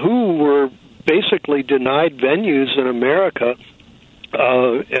so the Who were basically denied venues in America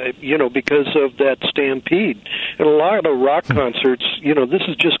because of that stampede. And a lot of rock concerts, this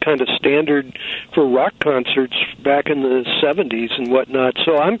is just kind of standard for rock concerts back in the 70s and whatnot.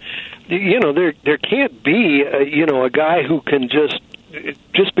 So there can't be, a guy who can just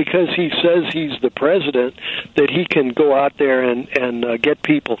because he says he's the president, that he can go out there and get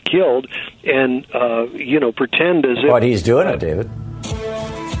people killed and, pretend as if... But he's doing it, David.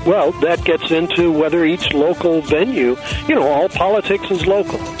 Well, that gets into whether each local venue, all politics is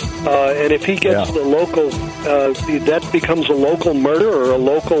local. And if he gets the local, that becomes a local murder or a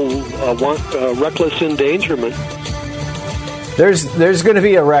local reckless endangerment. There's going to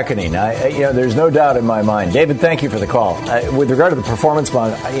be a reckoning. There's no doubt in my mind. David, thank you for the call. With regard to the performance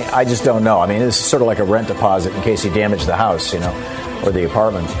bond, I just don't know. I mean, this is sort of like a rent deposit in case you damage the house, or the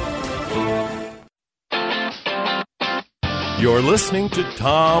apartment. You're listening to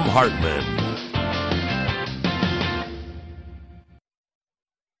Thom Hartmann.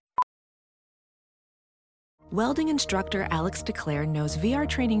 Welding instructor Alex DeClaire knows VR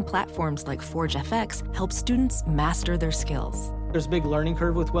training platforms like Forge FX help students master their skills. There's a big learning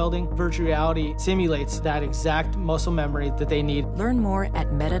curve with welding. Virtual reality simulates that exact muscle memory that they need. Learn more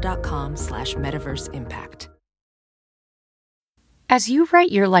at meta.com/metaverseimpact. As you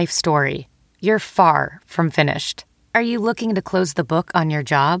write your life story, you're far from finished. Are you looking to close the book on your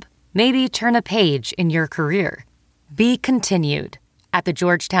job? Maybe turn a page in your career? Be continued at the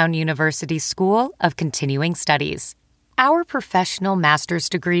Georgetown University School of Continuing Studies. Our professional master's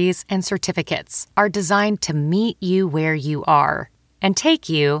degrees and certificates are designed to meet you where you are and take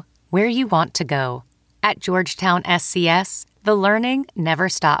you where you want to go. At Georgetown SCS, the learning never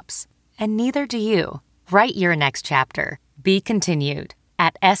stops, and neither do you. Write your next chapter. Be continued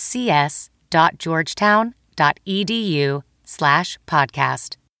at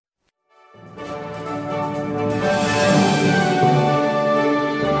scs.georgetown.edu/podcast.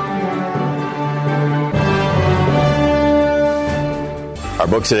 Our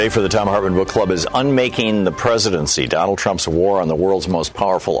book today for the Thom Hartmann Book Club is Unmaking the Presidency, Donald Trump's War on the World's Most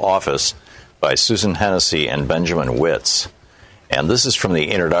Powerful Office by Susan Hennessy and Benjamin Witz. And this is from the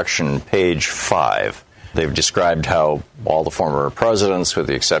introduction, page 5. They've described how all the former presidents, with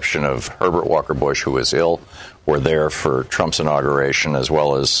the exception of Herbert Walker Bush, who was ill, were there for Trump's inauguration, as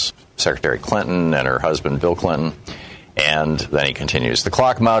well as Secretary Clinton and her husband, Bill Clinton. And then he continues, the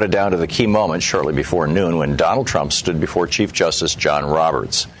clock mounted down to the key moment shortly before noon when Donald Trump stood before Chief Justice John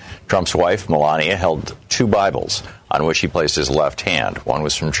Roberts. Trump's wife, Melania, held 2 Bibles on which he placed his left hand. One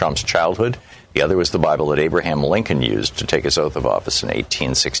was from Trump's childhood. The other was the Bible that Abraham Lincoln used to take his oath of office in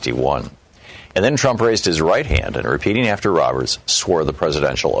 1861. And then Trump raised his right hand and, repeating after Roberts, swore the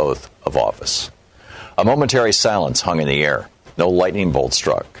presidential oath of office. A momentary silence hung in the air. No lightning bolt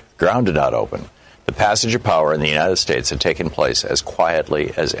struck. Ground did not open. The passage of power in the United States had taken place as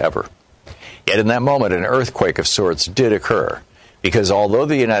quietly as ever. Yet in that moment, an earthquake of sorts did occur, because although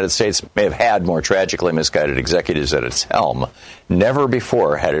the United States may have had more tragically misguided executives at its helm, never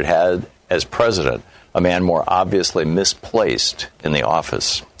before had it had as president a man more obviously misplaced in the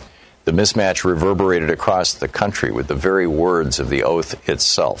office. The mismatch reverberated across the country with the very words of the oath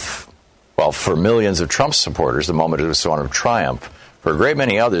itself. While for millions of Trump supporters, the moment was one of triumph, for a great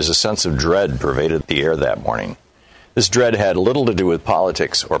many others, a sense of dread pervaded the air that morning. This dread had little to do with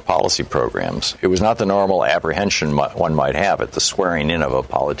politics or policy programs. It was not the normal apprehension one might have at the swearing in of a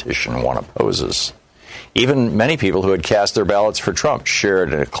politician one opposes. Even many people who had cast their ballots for Trump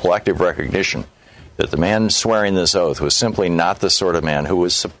shared in a collective recognition that the man swearing this oath was simply not the sort of man who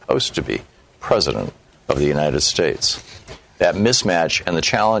was supposed to be president of the United States. That mismatch and the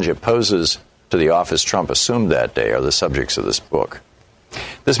challenge it poses to the office Trump assumed that day are the subjects of this book.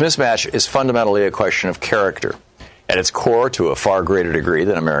 This mismatch is fundamentally a question of character. At its core, to a far greater degree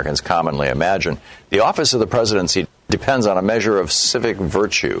than Americans commonly imagine, the office of the presidency depends on a measure of civic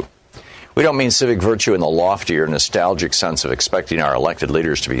virtue. We don't mean civic virtue in the loftier, nostalgic sense of expecting our elected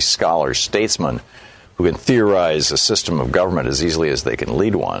leaders to be scholar statesmen who can theorize a system of government as easily as they can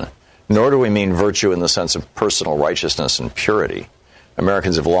lead one, nor do we mean virtue in the sense of personal righteousness and purity.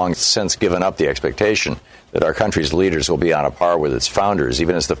 Americans have long since given up the expectation that our country's leaders will be on a par with its founders,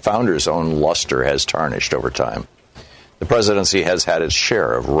 even as the founders' own luster has tarnished over time. The presidency has had its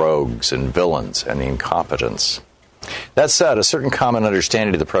share of rogues and villains and incompetence. That said, a certain common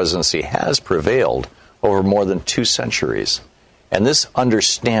understanding of the presidency has prevailed over more than 2 centuries. And this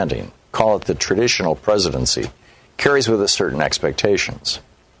understanding, call it the traditional presidency, carries with it certain expectations.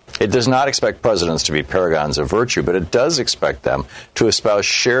 It does not expect presidents to be paragons of virtue, but it does expect them to espouse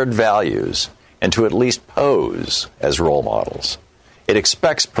shared values and to at least pose as role models. It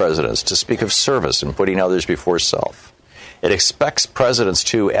expects presidents to speak of service and putting others before self. It expects presidents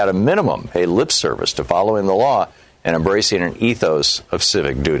to, at a minimum, pay lip service to following the law and embracing an ethos of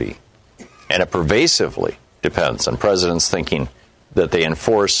civic duty. And it pervasively depends on presidents thinking that they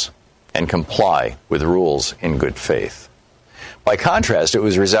enforce and comply with rules in good faith. By contrast, it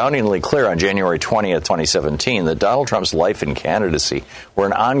was resoundingly clear on January 20th, 2017, that Donald Trump's life and candidacy were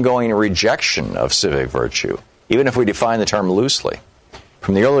an ongoing rejection of civic virtue, even if we define the term loosely.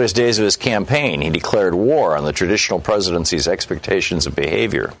 From the earliest days of his campaign, he declared war on the traditional presidency's expectations of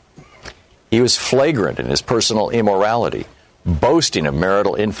behavior. He was flagrant in his personal immorality, boasting of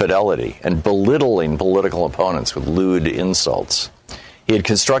marital infidelity and belittling political opponents with lewd insults. He had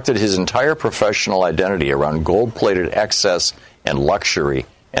constructed his entire professional identity around gold-plated excess and luxury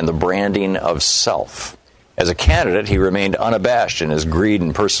and the branding of self. As a candidate, he remained unabashed in his greed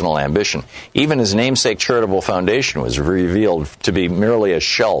and personal ambition. Even his namesake charitable foundation was revealed to be merely a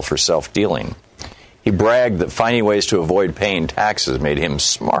shell for self-dealing. He bragged that finding ways to avoid paying taxes made him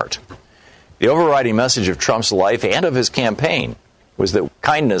smart. The overriding message of Trump's life and of his campaign was that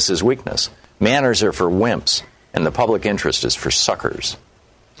kindness is weakness, manners are for wimps, and the public interest is for suckers.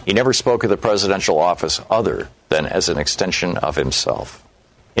 He never spoke of the presidential office other than as an extension of himself.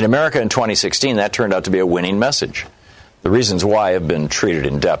 In America in 2016, that turned out to be a winning message. The reasons why have been treated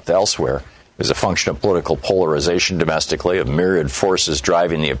in depth elsewhere. It was a function of political polarization domestically, of myriad forces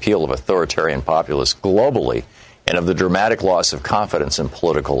driving the appeal of authoritarian populists globally, and of the dramatic loss of confidence in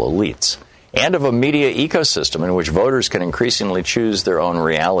political elites, and of a media ecosystem in which voters can increasingly choose their own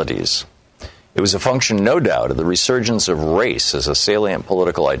realities. It was a function, no doubt, of the resurgence of race as a salient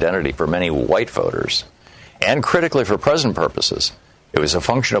political identity for many white voters. And critically for present purposes, it was a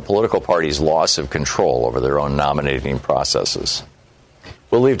function of political parties' loss of control over their own nominating processes.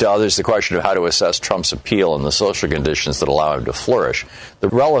 We'll leave to others the question of how to assess Trump's appeal and the social conditions that allow him to flourish. The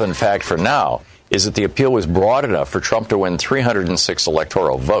relevant fact for now is that the appeal was broad enough for Trump to win 306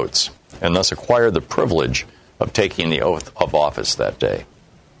 electoral votes and thus acquire the privilege of taking the oath of office that day.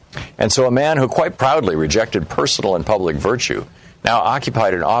 And so a man who quite proudly rejected personal and public virtue now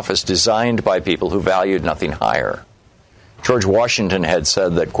occupied an office designed by people who valued nothing higher. George Washington had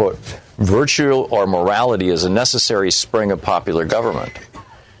said that, quote, virtue or morality is a necessary spring of popular government.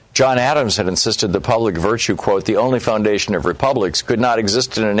 John Adams had insisted that public virtue, quote, the only foundation of republics, could not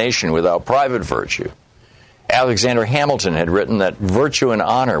exist in a nation without private virtue. Alexander Hamilton had written that virtue and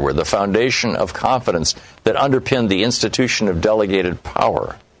honor were the foundation of confidence that underpinned the institution of delegated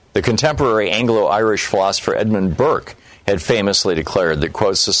power. The contemporary Anglo-Irish philosopher Edmund Burke had famously declared that,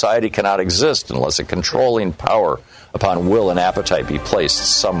 quote, society cannot exist unless a controlling power upon will and appetite be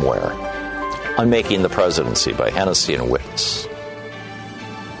placed somewhere. Unmaking the Presidency by Hennessy and Witness.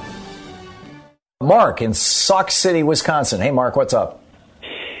 Mark in Sauk City, Wisconsin. Hey, Mark, what's up?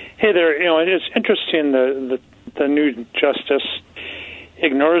 Hey there. It's interesting the new justice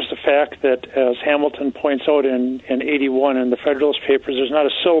ignores the fact that, as Hamilton points out in 81 in the Federalist Papers, there's not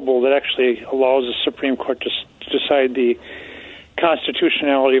a syllable that actually allows the Supreme Court to decide the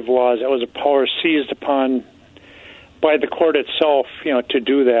constitutionality of laws. That was a power seized upon by the court itself, to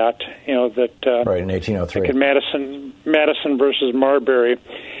do that. Right in 1803. Like in Madison versus Marbury.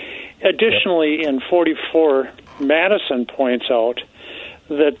 Additionally, in 44, Madison points out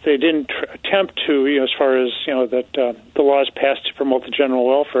that they didn't attempt to, as far as the laws passed to promote the general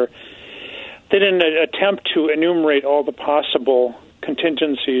welfare, they didn't attempt to enumerate all the possible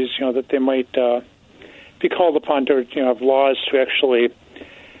contingencies, that they might be called upon to have laws to actually,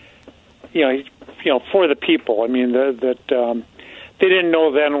 for the people. I mean, they didn't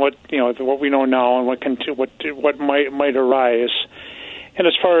know then what we know now and what might arise. And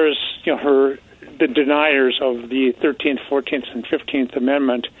as far as the deniers of the 13th, 14th, and 15th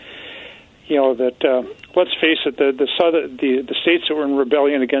Amendment, let's face it, the states that were in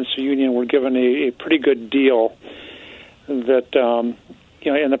rebellion against the Union were given a pretty good deal. That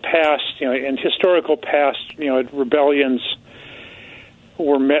in the past, in historical past, rebellions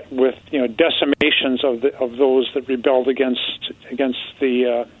were met with decimations of those that rebelled against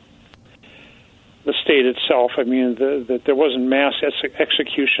the state itself. I mean, that there wasn't mass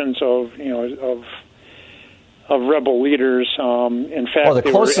executions of rebel leaders. In fact, well, the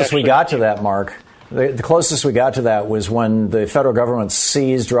closest we got to that, Mark, the closest we got to that was when the federal government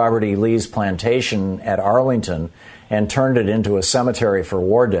seized Robert E. Lee's plantation at Arlington and turned it into a cemetery for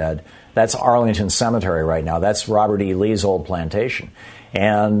war dead. That's Arlington Cemetery right now. That's Robert E. Lee's old plantation.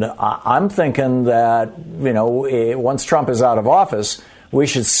 And I'm thinking that, once Trump is out of office, we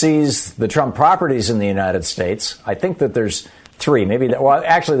should seize the Trump properties in the United States. I think that there's three,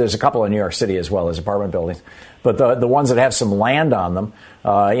 actually there's a couple in New York City as well as apartment buildings. But the ones that have some land on them,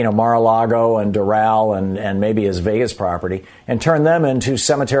 Mar-a-Lago and Doral and maybe his Vegas property, and turn them into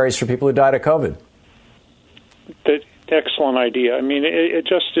cemeteries for people who died of COVID. Excellent idea. I mean, it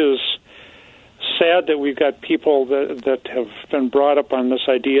just is sad that we've got people that have been brought up on this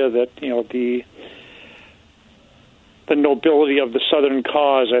idea that, the nobility of the Southern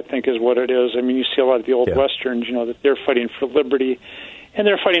cause, I think, is what it is. I mean, you see a lot of the old Westerns, that they're fighting for liberty, and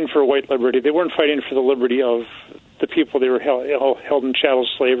they're fighting for white liberty. They weren't fighting for the liberty of the people they were held in chattel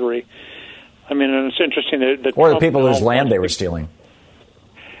slavery. I mean, and it's interesting that or the people whose land they were stealing.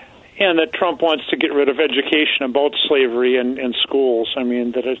 and that Trump wants to get rid of education about slavery in schools. I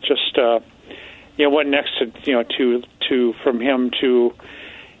mean, that it's just what next to from him to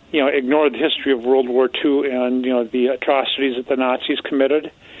ignore the history of World War II and the atrocities that the Nazis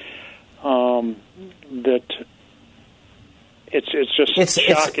committed. That it's just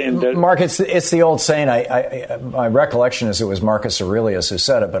shocking. That Mark, it's the old saying. My recollection is it was Marcus Aurelius who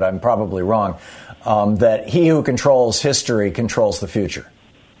said it, but I'm probably wrong. That he who controls history controls the future.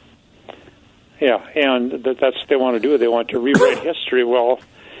 Yeah, and that's what they want to do. They want to rewrite history. Well,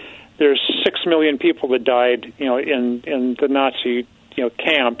 there's 6 million people that died, in the Nazi,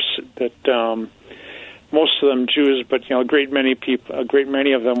 camps. That most of them Jews, but a great many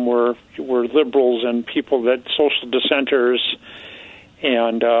of them were liberals and people that social dissenters,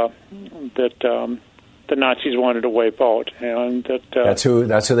 and that the Nazis wanted to wipe out. And that's who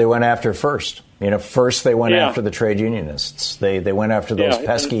they went after first. First they went after the trade unionists. They went after those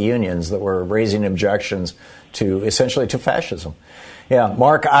pesky unions that were raising objections to essentially to fascism. Yeah,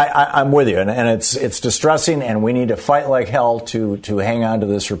 Mark, I'm with you, and it's distressing, and we need to fight like hell to hang on to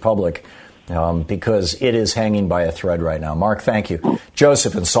this republic because it is hanging by a thread right now. Mark, thank you.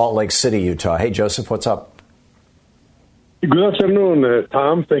 Joseph in Salt Lake City, Utah. Hey, Joseph, what's up? Good afternoon,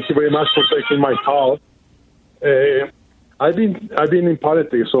 Tom. Thank you very much for taking my call. I've been in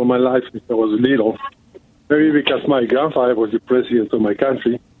politics all my life since I was little. Maybe because my grandfather was the president of my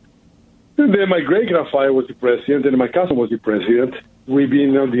country. And then my great-grandfather was the president, and my cousin was the president. We've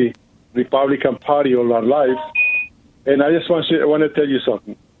been on the Republican Party all our lives. And I just want to tell you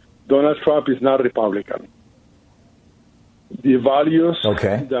something. Donald Trump is not a Republican. The values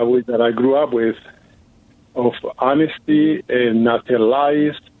that I grew up with of honesty and not tell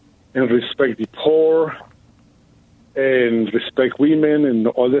lies and respect the poor and respect women and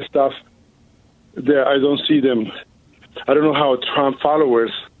all this stuff, I don't see them. I don't know how Trump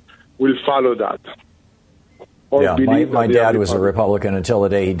followers will follow that. Yeah, my dad was a Republican until the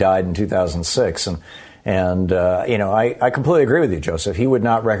day he died in 2006. And I completely agree with you, Joseph. He would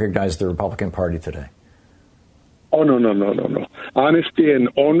not recognize the Republican Party today. Oh, no. Honesty and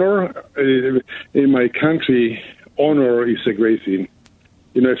honor in my country, honor is a great thing.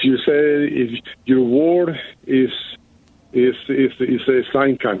 If you say if your word is a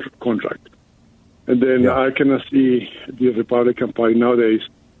signed contract. And then I cannot see the Republican Party nowadays.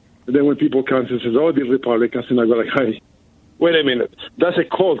 And then when people come and say, oh, the Republicans, and I go like, hey, wait a minute. That's a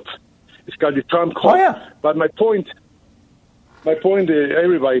cult. It's called the Trump cult. Oh, yeah. But my point,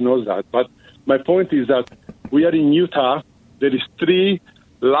 everybody knows that. But my point is that we are in Utah. There is 3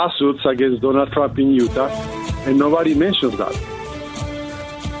 lawsuits against Donald Trump in Utah, and nobody mentions that.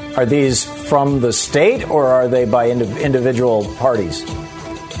 Are these from the state, or are they by individual parties?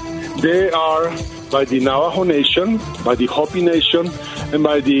 They are by the Navajo Nation, by the Hopi Nation, and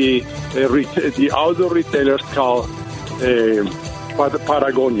by the outdoor retailers called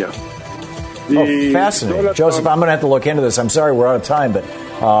Patagonia. Fascinating. Joseph, I'm going to have to look into this. I'm sorry we're out of time, but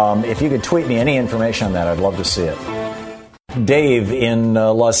if you could tweet me any information on that, I'd love to see it. Dave in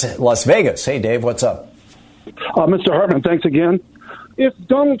Las Vegas. Hey, Dave, what's up? Mr. Hartman, thanks again. If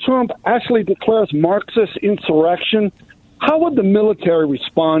Donald Trump actually declares Marxist insurrection, how would the military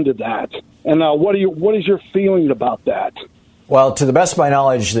respond to that? And what is your feeling about that? Well, to the best of my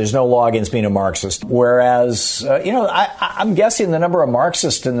knowledge, there's no law against being a Marxist. Whereas, I'm guessing the number of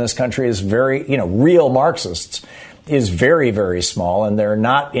Marxists in this country is real Marxists is very, very small, and they're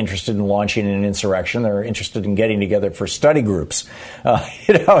not interested in launching an insurrection. They're interested in getting together for study groups.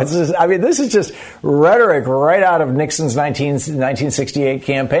 This is just rhetoric right out of Nixon's 1968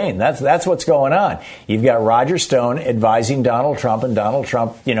 campaign. That's what's going on. You've got Roger Stone advising Donald Trump, and Donald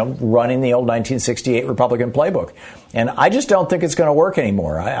Trump, running the old 1968 Republican playbook. And I just don't think it's going to work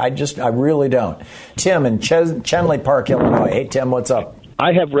anymore. I really don't. Tim in Chenley Park, Illinois. Hey, Tim, what's up?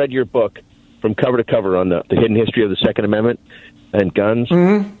 I have read your book from cover to cover on the hidden history of the Second Amendment and guns.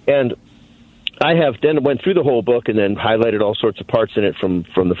 Mm-hmm. And I have then went through the whole book and then highlighted all sorts of parts in it from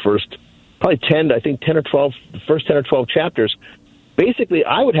the first, probably 10 or 12, the first 10 or 12 chapters. Basically,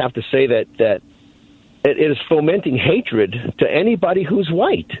 I would have to say that it is fomenting hatred to anybody who's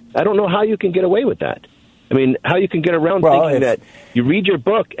white. I don't know how you can get away with that. I mean, how you can get around thinking that you read your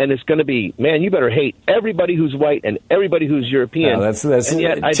book and it's going to be, man, you better hate everybody who's white and everybody who's European. No,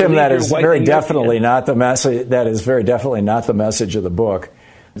 Tim, that is very definitely not the message. That is very definitely not the message of the book.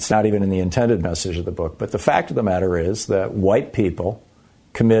 It's not even in the intended message of the book. But the fact of the matter is that white people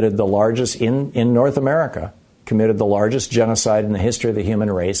committed the largest in North America, committed the largest genocide in the history of the human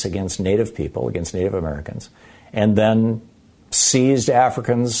race against Native people, against Native Americans, and then seized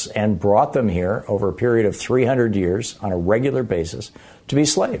Africans and brought them here over a period of 300 years on a regular basis to be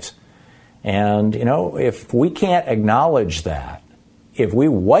slaves. And, if we can't acknowledge that, if we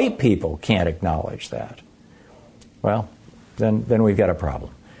white people can't acknowledge that, well, then we've got a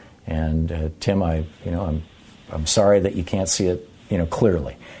problem. And Tim, I'm sorry that you can't see it,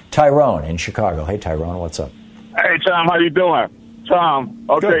 clearly. Tyrone in Chicago. Hey, Tyrone, what's up? Hey, Tom, how you doing? Tom,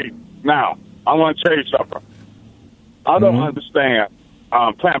 okay, good. Now, I want to tell you something. I don't understand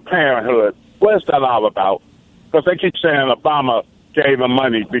Planned Parenthood. What's that all about? Because they keep saying Obama gave them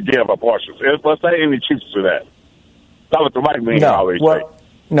money to give abortions. Was there any truth to that? That was the right wing always say.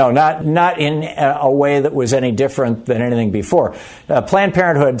 No, not in a way that was any different than anything before. Planned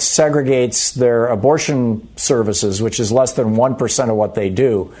Parenthood segregates their abortion services, which is less than 1% of what they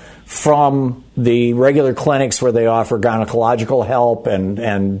do, from the regular clinics where they offer gynecological help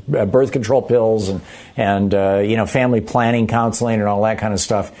and birth control pills and family planning counseling and all that kind of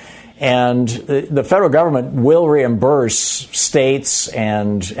stuff. And the federal government will reimburse states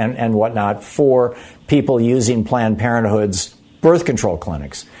and whatnot for people using Planned Parenthood's birth control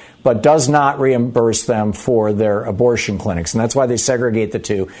clinics, but does not reimburse them for their abortion clinics. And that's why they segregate the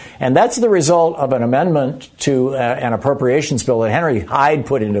two. And that's the result of an amendment to an appropriations bill that Henry Hyde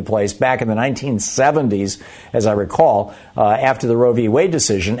put into place back in the 1970s, as I recall, after the Roe v. Wade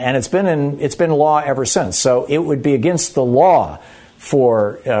decision. And it's been law ever since. So it would be against the law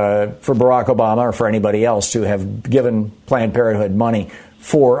for Barack Obama or for anybody else to have given Planned Parenthood money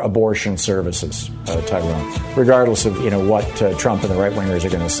for abortion services, Tyrone, regardless of what Trump and the right-wingers are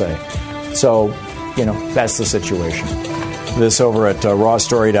going to say. So, that's the situation. This over at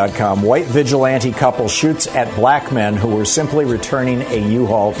rawstory.com. White vigilante couple shoots at black men who were simply returning a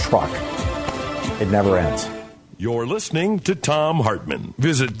U-Haul truck. It never ends. You're listening to Thom Hartmann.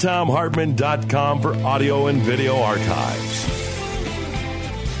 Visit ThomHartmann.com for audio and video archives.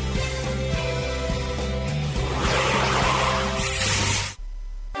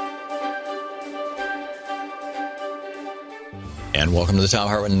 And welcome to the Thom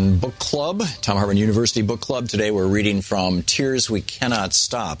Hartmann Book Club, Thom Hartmann University Book Club. Today we're reading from Tears We Cannot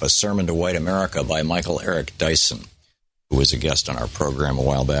Stop, A Sermon to White America by Michael Eric Dyson, who was a guest on our program a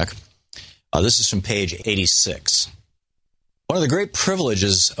while back. This is from page 86. One of the great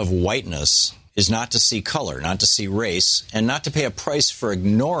privileges of whiteness is not to see color, not to see race, and not to pay a price for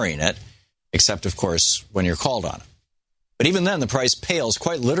ignoring it, except, of course, when you're called on it. But even then, the price pales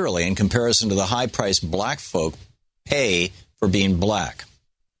quite literally in comparison to the high price black folk pay for being black.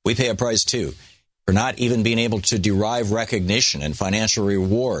 We pay a price, too, for not even being able to derive recognition and financial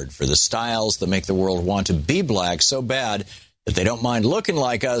reward for the styles that make the world want to be black so bad that they don't mind looking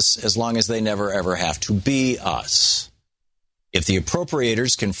like us as long as they never, ever have to be us. If the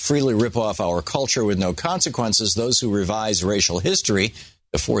appropriators can freely rip off our culture with no consequences, those who revise racial history,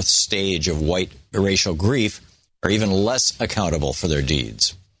 the fourth stage of white racial grief, are even less accountable for their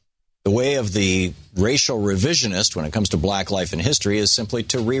deeds. The way of the racial revisionist when it comes to black life and history is simply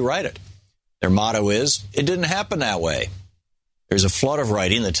to rewrite it. Their motto is, it didn't happen that way. There's a flood of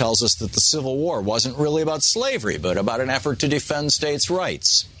writing that tells us that the Civil War wasn't really about slavery, but about an effort to defend states'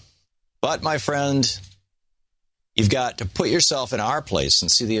 rights. But, my friend, you've got to put yourself in our place and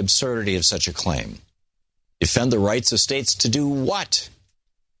see the absurdity of such a claim. Defend the rights of states to do what?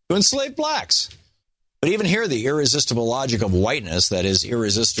 To enslave blacks. But even here, the irresistible logic of whiteness, that is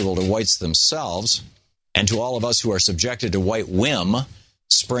irresistible to whites themselves, and to all of us who are subjected to white whim,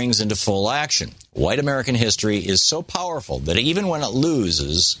 springs into full action. White American history is so powerful that even when it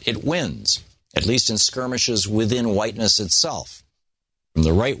loses, it wins, at least in skirmishes within whiteness itself. From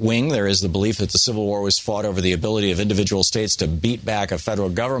the right wing, there is the belief that the Civil War was fought over the ability of individual states to beat back a federal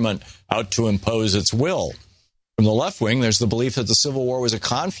government out to impose its will. From the left wing, there's the belief that the Civil War was a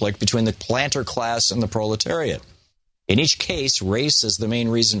conflict between the planter class and the proletariat. In each case, race as the main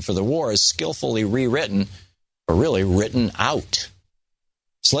reason for the war is skillfully rewritten, or really written out.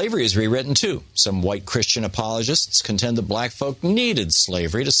 Slavery is rewritten, too. Some white Christian apologists contend that black folk needed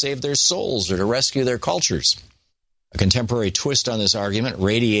slavery to save their souls or to rescue their cultures. A contemporary twist on this argument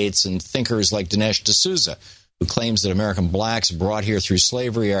radiates in thinkers like Dinesh D'Souza, who claims that American blacks brought here through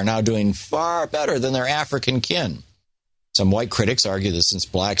slavery are now doing far better than their African kin. Some white critics argue that since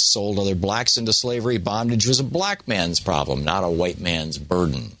blacks sold other blacks into slavery, bondage was a black man's problem, not a white man's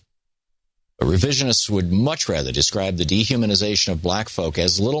burden. But revisionists would much rather describe the dehumanization of black folk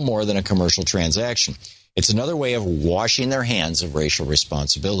as little more than a commercial transaction. It's another way of washing their hands of racial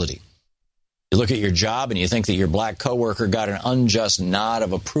responsibility. You look at your job and you think that your black coworker got an unjust nod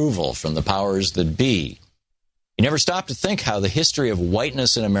of approval from the powers that be. You never stop to think how the history of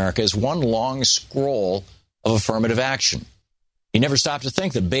whiteness in America is one long scroll of affirmative action. You never stop to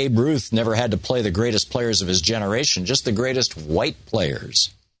think that Babe Ruth never had to play the greatest players of his generation, just the greatest white players.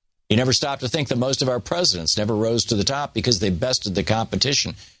 You never stop to think that most of our presidents never rose to the top because they bested the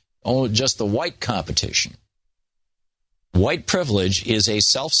competition, only just the white competition. White privilege is a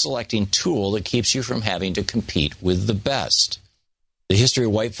self-selecting tool that keeps you from having to compete with the best. The history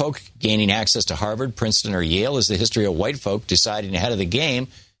of white folk gaining access to Harvard, Princeton, or Yale is the history of white folk deciding ahead of the game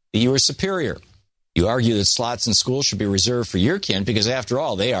that you are superior. You argue that slots in school should be reserved for your kin because, after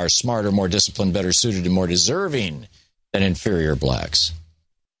all, they are smarter, more disciplined, better suited, and more deserving than inferior blacks.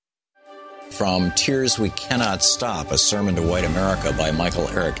 From Tears We Cannot Stop, A Sermon to White America by Michael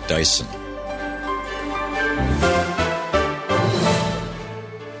Eric Dyson.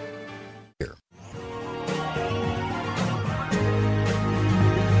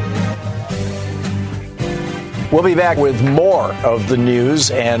 We'll be back with more of the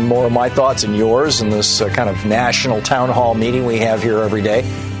news and more of my thoughts and yours in this kind of national town hall meeting we have here every day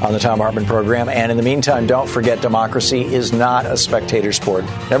on the Thom Hartmann program. And in the meantime, don't forget, democracy is not a spectator sport.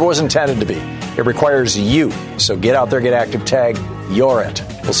 Never was intended to be. It requires you. So get out there, get active, tag, you're it.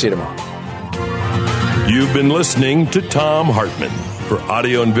 We'll see you tomorrow. You've been listening to Thom Hartmann. For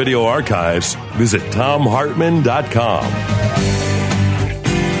audio and video archives, visit thomhartmann.com.